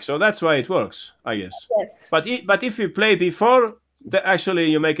for black, so that's why it works, I guess. Yes. But if you play before,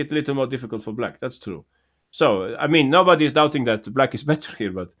 actually you make it a little more difficult for black. That's true. So I mean, nobody is doubting that black is better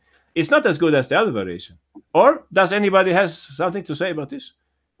here, but it's not as good as the other variation. Or does anybody has something to say about this?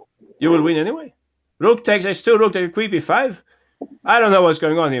 You will win anyway. Rook takes h2, rook takes queen b5. I don't know what's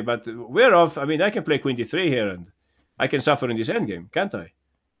going on here, but we're off. I mean, I can play queen d3 here, and I can suffer in this endgame, can't I?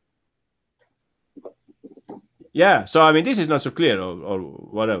 Yeah, so I mean, this is not so clear, or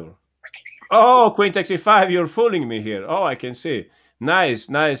whatever. Oh, queen takes e5, you're fooling me here. Oh, I can see. Nice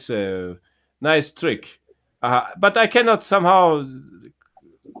trick. But I cannot somehow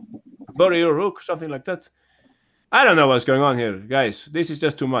bury your rook, something like that. I don't know what's going on here, guys. This is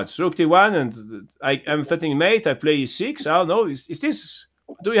just too much. Rook d1, and I'm threatening mate. I play e6. I don't know. Is this...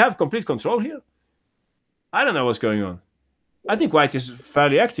 Do we have complete control here? I don't know what's going on. I think white is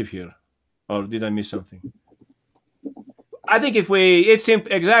fairly active here. Or did I miss something? I think if we... It's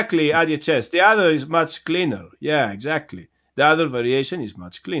exactly at your chess. The other is much cleaner. Yeah, exactly. The other variation is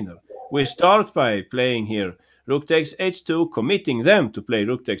much cleaner. We start by playing here rook takes h2, committing them to play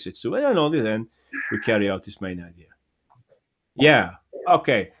rook takes h2, and only then we carry out this main idea. Yeah,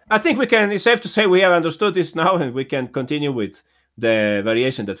 okay. I think we can, it's safe to say we have understood this now, and we can continue with the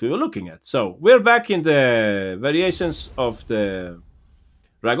variation that we were looking at. So we're back in the variations of the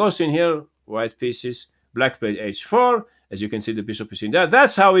Ragozin here, white pieces, black played h4. As you can see, the bishop is in there.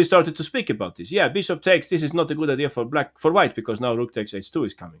 That's how we started to speak about this. Yeah, bishop takes, this is not a good idea for white, because now rook takes h2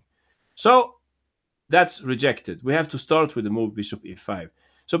 is coming. So that's rejected. We have to start with the move bishop e5.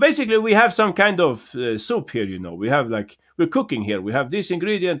 So basically, we have some kind of soup here, you know. We have we're cooking here. We have this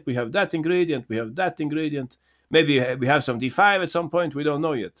ingredient, we have that ingredient, we have that ingredient. Maybe we have some d5 at some point, we don't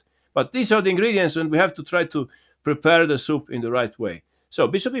know yet. But these are the ingredients, and we have to try to prepare the soup in the right way. So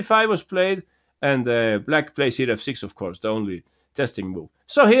bishop e5 was played, and black plays here f6, of course, the only testing move.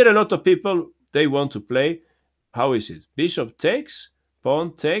 So here a lot of people, they want to play, how is it? Bishop takes,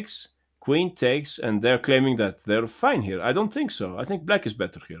 pawn takes, queen takes, and they're claiming that they're fine here. I don't think so. I think black is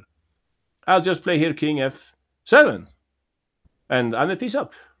better here. I'll just play here king f7. And I'm a piece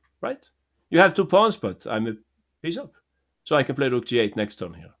up, right? You have two pawns, but I'm a piece up. So I can play rook g8 next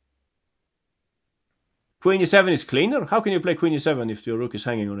turn here. Queen e7 is cleaner? How can you play queen e7 if your rook is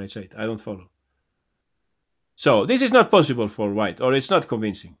hanging on h8? I don't follow. So this is not possible for white, or it's not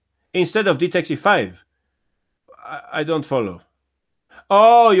convincing. Instead of d takes e5, I don't follow.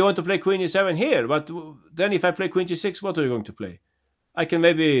 Oh, you want to play queen e7 here, but then if I play queen g6, what are you going to play? I can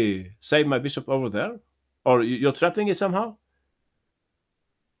maybe save my bishop over there? Or you're trapping it somehow?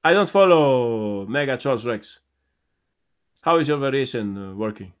 I don't follow Mega Charles Rex. How is your variation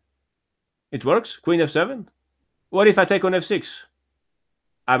working? It works? Queen f7? What if I take on f6?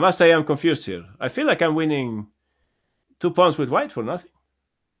 I must say I'm confused here. I feel like I'm winning 2 pawns with white for nothing.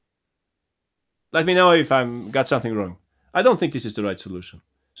 Let me know if I'm got something wrong. I don't think this is the right solution.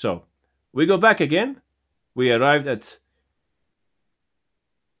 So, we go back again. We arrived at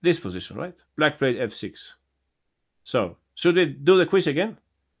this position, right? Black played f6. So, should we do the quiz again?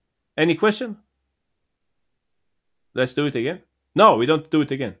 Any question? Let's do it again. No, we don't do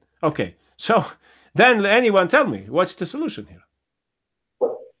it again. Okay. So, then anyone tell me, what's the solution here?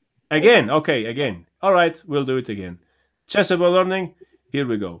 Again, okay, again. All right, we'll do it again. Chessable learning, here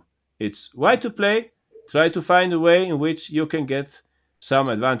we go. It's why to play. Try to find a way in which you can get some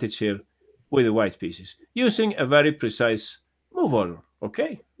advantage here with the white pieces using a very precise move order.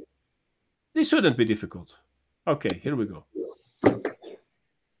 Okay? This shouldn't be difficult. Okay, here we go.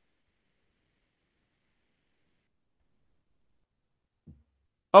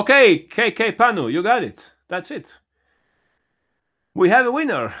 Okay, KK Panu, you got it. That's it. We have a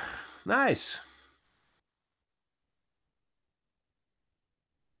winner. Nice.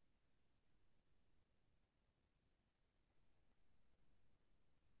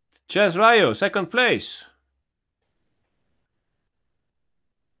 Chess Rayo, second place.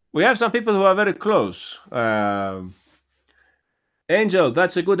 We have some people who are very close. Angel,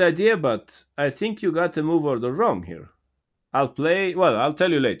 that's a good idea, but I think you got the move order wrong here. I'll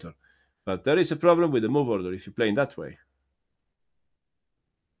tell you later. But there is a problem with the move order if you play in that way.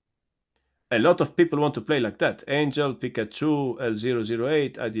 A lot of people want to play like that. Angel, Pikachu,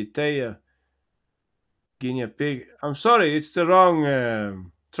 L008, Aditeya, Guinea Pig. I'm sorry, it's the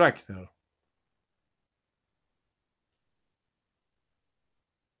wrong track there.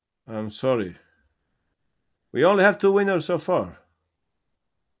 I'm sorry. We only have 2 winners so far.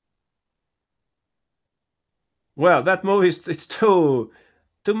 Well, that move is it's too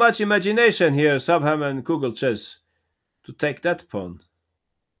much imagination here, Subham and Google Chess, to take that pawn.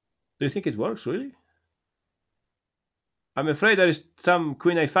 Do you think it works, really? I'm afraid there is some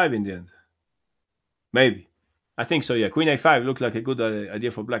Queen a5 in the end. Maybe. I think so, yeah. Queen a5 looked like a good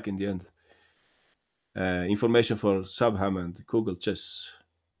idea for black in the end. Information for Subham and Google Chess.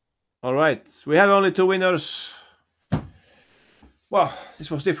 All right. We have only 2 winners. Wow, this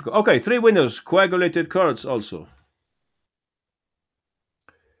was difficult. Okay, 3 winners. Coagulated cards also.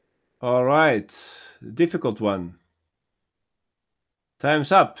 All right. Difficult one.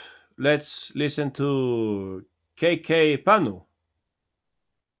 Time's up. Let's listen to KK Panu.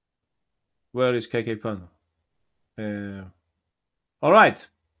 Where is KK Panu? All right.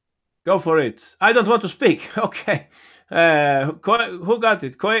 Go for it. I don't want to speak. Okay. Who got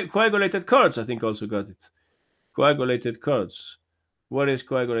it? Coagulated cards, I think, also got it. Coagulated cards. What is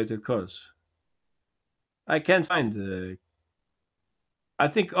coagulated cards? I can't find. I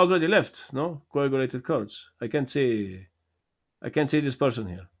think already left. No, coagulated cards. I can't see this person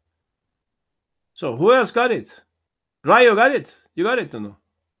here. So who else got it? Rayo got it. You got it or no?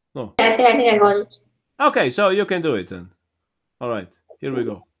 No. I think I got it. Okay, so you can do it then. All right. Here we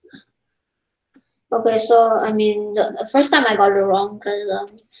go. Okay, so I mean, the first time I got it wrong because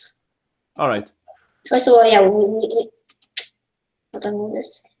All right. first of all, yeah, we let me move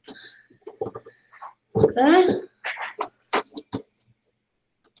this. Okay.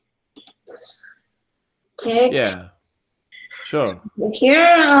 Okay. Yeah. Sure. Here,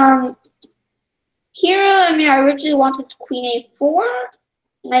 I mean, I originally wanted Queen A4,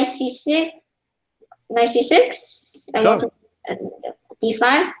 Knight C6, Knight C6. I Sure. wanted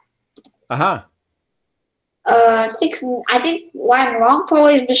D5. Aha. I think why I'm wrong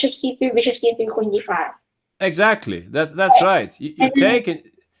probably is Bishop C3, Bishop C3, Queen D5. Exactly. That's right. You take it,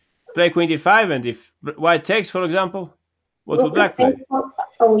 play Queen D5, and if white takes, for example, what will black play?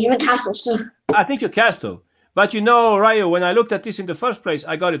 Oh, you went castle, so. I think you castle. But you know, Rayo, when I looked at this in the first place,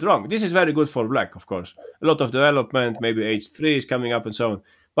 I got it wrong. This is very good for black, of course. A lot of development, maybe H3 is coming up and so on.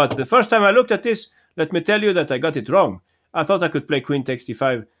 But the first time I looked at this, let me tell you that I got it wrong. I thought I could play Queen takes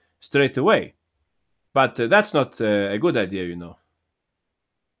D5 straight away. But that's not a good idea, you know.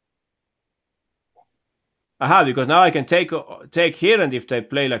 Aha, because now I can take here, and if they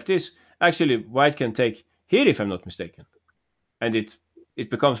play like this, actually white can take here, if I'm not mistaken. And it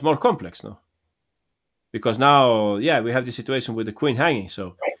becomes more complex, no? Because now, yeah, we have the situation with the queen hanging,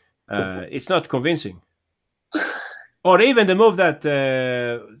 so it's not convincing. Or even the move that...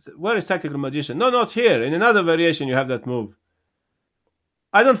 where is Tactical Magician? No, not here. In another variation, you have that move.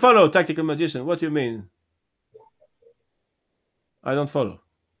 I don't follow Tactical Magician. What do you mean? I don't follow.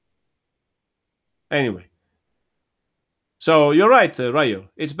 Anyway. So you're right, Rayo.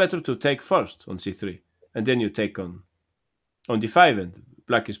 It's better to take first on c3, and then you take on d5, and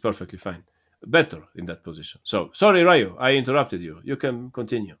black is perfectly fine. better in that position. So sorry, Ryu, I interrupted you. You can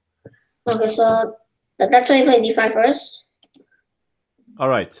continue. Okay, so that's why I play d5 first. All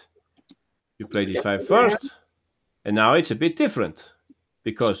right. You play d5 first, and now it's a bit different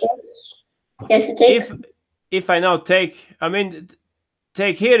because Yes, to take. if I now take, I mean,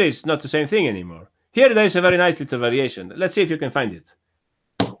 take here is not the same thing anymore. Here there is a very nice little variation. Let's see if you can find it.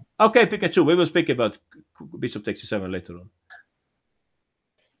 Okay, Pikachu, we will speak about bishop takes e7 later on.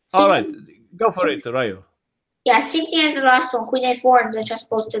 All right, go for it, Ryu. Yeah, 16 is the last one. Queen a4 and the chess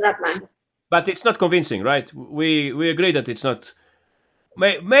goes to that line. But it's not convincing, right? We agree that it's not.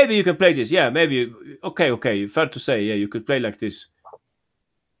 Maybe you can play this. Yeah, maybe. Okay. Fair to say. Yeah, you could play like this.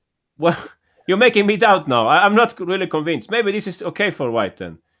 Well, you're making me doubt now. I'm not really convinced. Maybe this is okay for white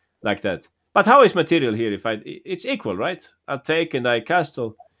then, like that. But how is material here? It's equal, right? I'll take and I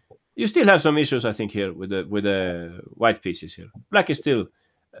castle. You still have some issues, I think, here with the white pieces here. Black is still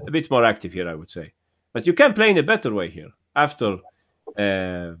a bit more active here, I would say. But you can play in a better way here after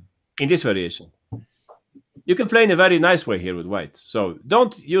in this variation. You can play in a very nice way here with white. So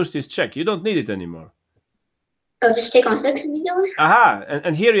don't use this check. You don't need it anymore. Oh, just take on 6 immediately? Aha!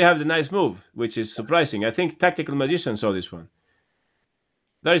 And here you have the nice move, which is surprising. I think Tactical Magician saw this one.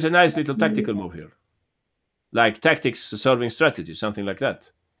 There is a nice little tactical move here. Like tactics solving strategy, something like that.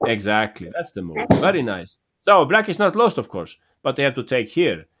 Exactly, that's the move. Very nice. So black is not lost, of course, but they have to take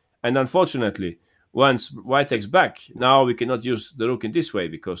here. And unfortunately, once white takes back, now we cannot use the rook in this way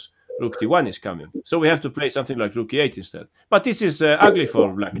because rook d1 is coming. So we have to play something like rook e8 instead. But this is ugly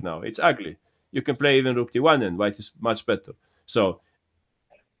for black now. It's ugly. You can play even rook d1 and white is much better. So,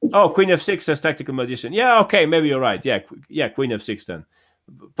 oh, queen f6 as Tactical Magician. Yeah, okay, maybe you're right. Yeah, queen f6 then.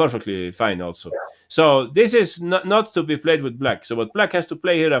 Perfectly fine also. So this is not to be played with black. So what black has to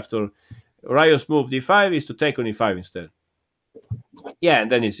play here after Ryu's move d5 is to take on e5 instead. Yeah, and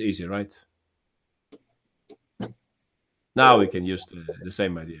then it's easy, right? Now we can use the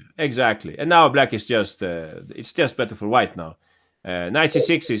same idea. Exactly. And now black is just, it's just better for white now. Knight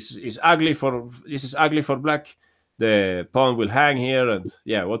c6 is ugly for, this is ugly for black. The pawn will hang here and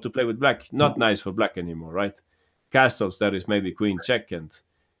yeah, what to play with black? Not nice for black anymore, right? Castles, there is maybe queen check and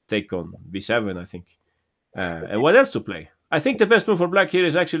take on b7, I think. And what else to play? I think the best move for black here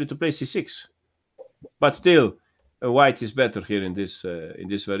is actually to play c6. But still, white is better here in this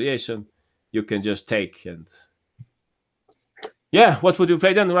variation. You can just take and... Yeah, what would you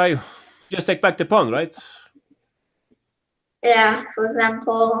play then, Ryu? Just take back the pawn, right? Yeah, for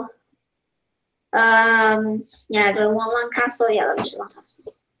example, yeah, the 1-1 castle. Yeah, let me just 1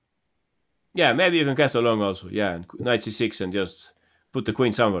 castle. Yeah, maybe you can castle long also. Yeah, and knight c6 and just put the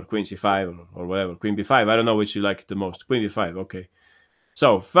queen somewhere, queen c5 or whatever, queen b5. I don't know which you like the most. Queen b5, okay.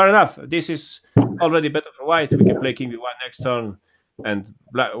 So, fair enough. This is already better for white. We can play king b1 next turn, and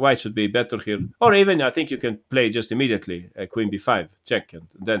white should be better here. Or even, I think you can play just immediately queen b5, check, and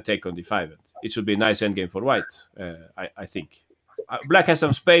then take on d5. And it should be a nice endgame for white, I think. Black has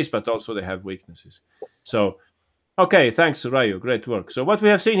some space, but also they have weaknesses. So, okay, thanks, Ryu. Great work. So what we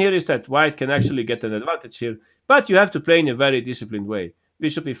have seen here is that white can actually get an advantage here, but you have to play in a very disciplined way.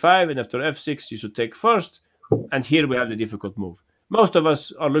 Bishop e5, and after f6, you should take first, and here we have the difficult move. Most of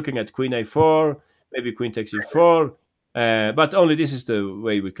us are looking at queen a4, maybe queen takes e4, but only this is the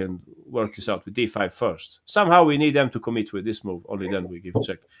way we can work this out with d5 first. Somehow we need them to commit with this move, only then we give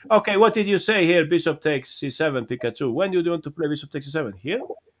check. Okay, what did you say here? Bishop takes c7, Pikachu. When do you want to play bishop takes c7? Here?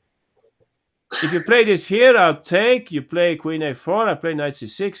 If you play this here, I'll take, you play queen a4, I play knight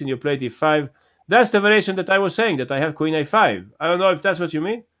c6, and you play d5. That's the variation that I was saying, that I have queen a5. I don't know if that's what you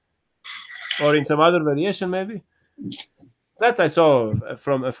mean. Or in some other variation, maybe. That I saw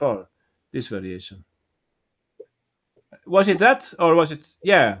from afar, this variation. Was it that? Or was it...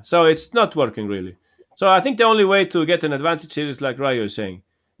 Yeah, so it's not working really. So I think the only way to get an advantage here is like Ryu is saying.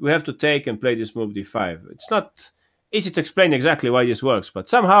 We have to take and play this move d5. It's not... easy to explain exactly why this works, but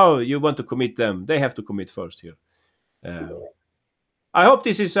somehow you want to commit them. They have to commit first here. I hope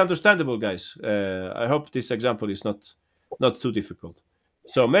this is understandable, guys. I hope this example is not too difficult.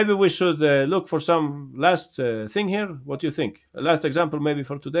 So maybe we should look for some last thing here. What do you think? A last example maybe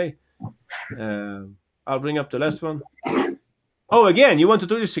for today. I'll bring up the last one. Oh, again, you want to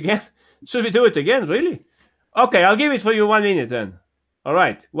do this again? Should we do it again? Really? Okay, I'll give it for you 1 minute then. All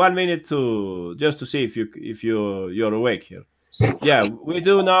right, 1 minute to just to see if you're awake here. Yeah, we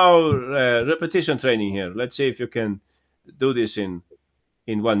do now repetition training here. Let's see if you can do this in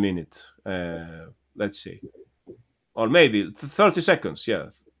 1 minute. Let's see, or maybe 30 seconds. Yeah,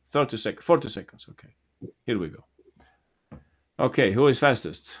 40 seconds. Okay, here we go. Okay, who is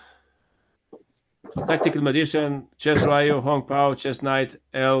fastest? Tactical Magician, Chess Ryu, Hong Pao, Chess Knight,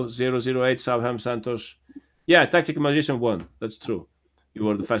 L008, Sabham Santos. Yeah, Tactical Magician won. That's true. You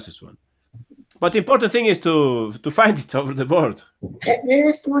were the fastest one. But the important thing is to find it over the board.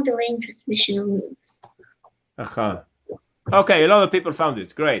 There's a small delay in transmission of moves. Aha. Okay, a lot of people found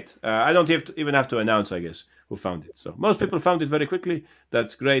it. Great. I don't even have to announce, I guess, who found it. So most people found it very quickly.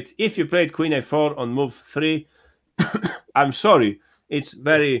 That's great. If you played Queen A4 on move 3, I'm sorry. It's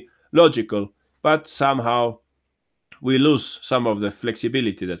very logical, but somehow we lose some of the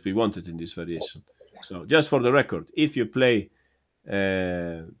flexibility that we wanted in this variation. So just for the record, if you play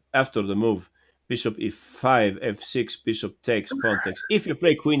after the move bishop e5, f6, bishop takes, pawn takes, if you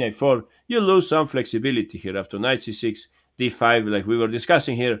play queen a4, you lose some flexibility here. After knight c6, d5, like we were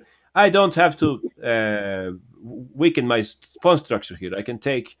discussing here, I don't have to weaken my pawn structure here. I can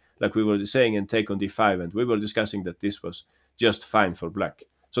take, like we were saying, and take on d5, and we were discussing that this was just fine for black.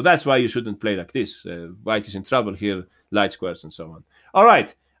 So that's why you shouldn't play like this. White is in trouble here, light squares and so on. All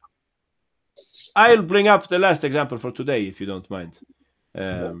right. I'll bring up the last example for today, if you don't mind.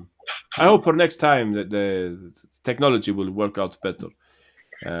 I hope for next time that the technology will work out better.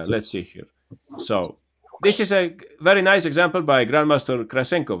 Let's see here. So this is a very nice example by Grandmaster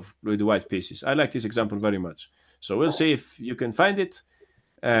Krasenkov with the white pieces. I like this example very much. So we'll see if you can find it.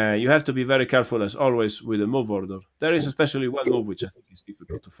 You have to be very careful, as always, with the move order. There is especially one move which I think is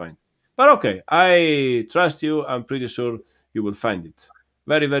difficult to find. But okay, I trust you. I'm pretty sure you will find it.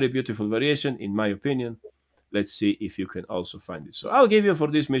 Very, very beautiful variation, in my opinion. Let's see if you can also find it. So I'll give you for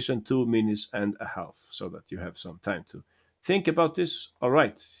this mission 2.5 minutes so that you have some time to think about this. All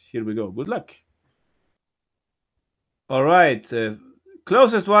right, here we go. Good luck. All right,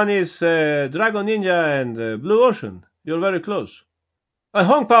 closest one is Dragon Ninja and Blue Ocean. You're very close.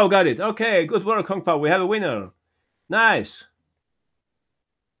 Hong Pao got it. Okay, good work, Hong Pao. We have a winner. Nice.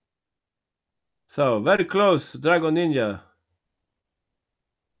 So, very close, Dragon Ninja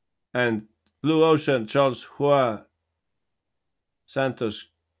and Blue Ocean, Charles Hua Santos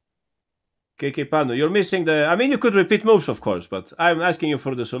Kekepano. You're missing the... I mean, you could repeat moves, of course, but I'm asking you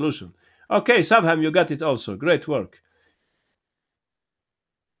for the solution. Okay, Sabham, you got it also. Great work.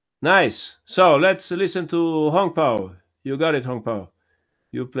 Nice. So, let's listen to Hong Pao. You got it, Hong Pao.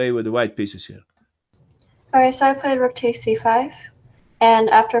 You play with the white pieces here. Okay, so I played rook takes c5, and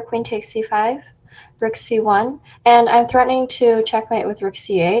after queen takes c5, rook c1, and I'm threatening to checkmate with rook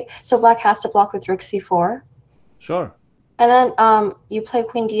c8, so black has to block with rook c4. Sure. And then you play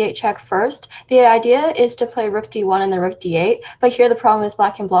queen d8 check first. The idea is to play rook d1 and then rook d8, but here the problem is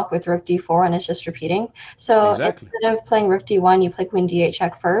black can block with rook d4 and it's just repeating. So exactly. Instead of playing rook d1, you play queen d8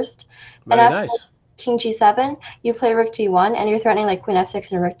 check first. Very and nice. King g7, you play rook d1, and you're threatening like queen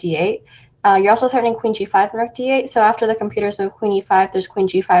f6 and rook d8. You're also threatening queen g5 and rook d8, so after the computers move queen e5, there's queen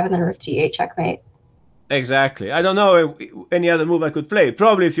g5 and then rook d8 checkmate. Exactly. I don't know any other move I could play.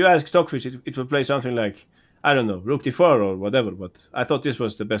 Probably if you ask Stockfish, it would play something like, I don't know, rook d4 or whatever, but I thought this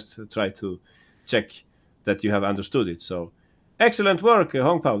was the best try to check that you have understood it. So excellent work,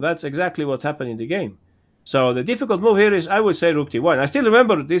 Hong Pao. That's exactly what happened in the game. So the difficult move here is, I would say, rook d1. I still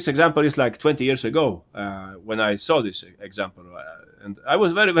remember this example is like 20 years ago when I saw this example. And I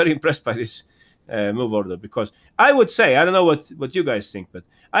was very, very impressed by this move order, because I would say, I don't know what you guys think, but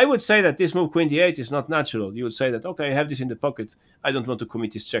I would say that this move queen d8 is not natural. You would say that, okay, I have this in the pocket. I don't want to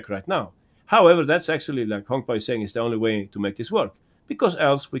commit this check right now. However, that's actually, like Hong Pao is saying, is the only way to make this work, because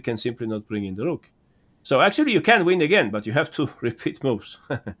else we can simply not bring in the rook. So actually you can win again, but you have to repeat moves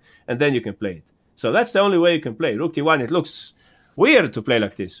and then you can play it. So that's the only way you can play. Rook d1, it looks weird to play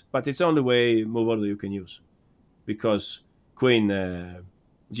like this, but it's the only way move order you can use, because queen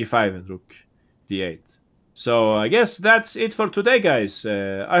g5 and rook d8. So I guess that's it for today, guys.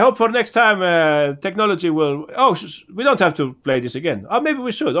 I hope for next time technology will... Oh, we don't have to play this again. Oh, maybe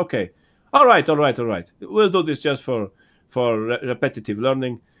we should. Okay. All right. We'll do this just for repetitive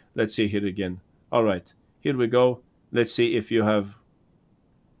learning. Let's see here again. All right. Here we go. Let's see if you have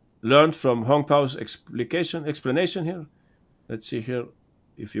learned from Hong Pao's explanation here. Let's see here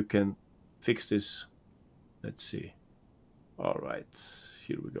if you can fix this. Let's see. All right.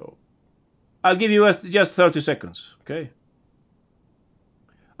 Here we go. I'll give you just 30 seconds, okay?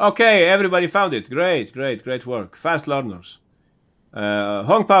 Okay, everybody found it. Great work. Fast learners.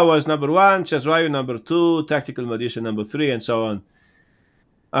 Hong Pao was number 1, Chess Ryu number 2, Tactical Magician number 3, and so on.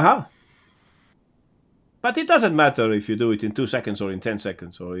 But it doesn't matter if you do it in 2 seconds or in 10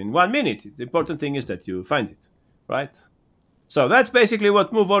 seconds or in 1 minute. The important thing is that you find it, right? So that's basically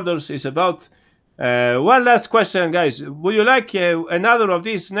what move orders is about. One last question, guys. Would you like another of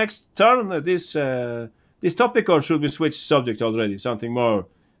these next turn, this topic, or should we switch subject already? Something more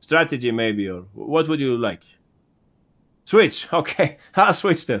Strategy maybe, or what would you like? Switch. Okay, I'll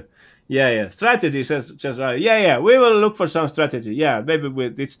switch then. Yeah. Strategy says just right. Yeah. We will look for some strategy. Yeah, maybe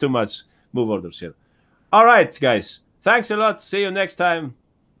it's too much move orders here. All right, guys. Thanks a lot. See you next time.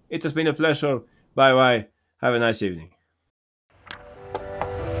 It has been a pleasure. Bye bye. Have a nice evening.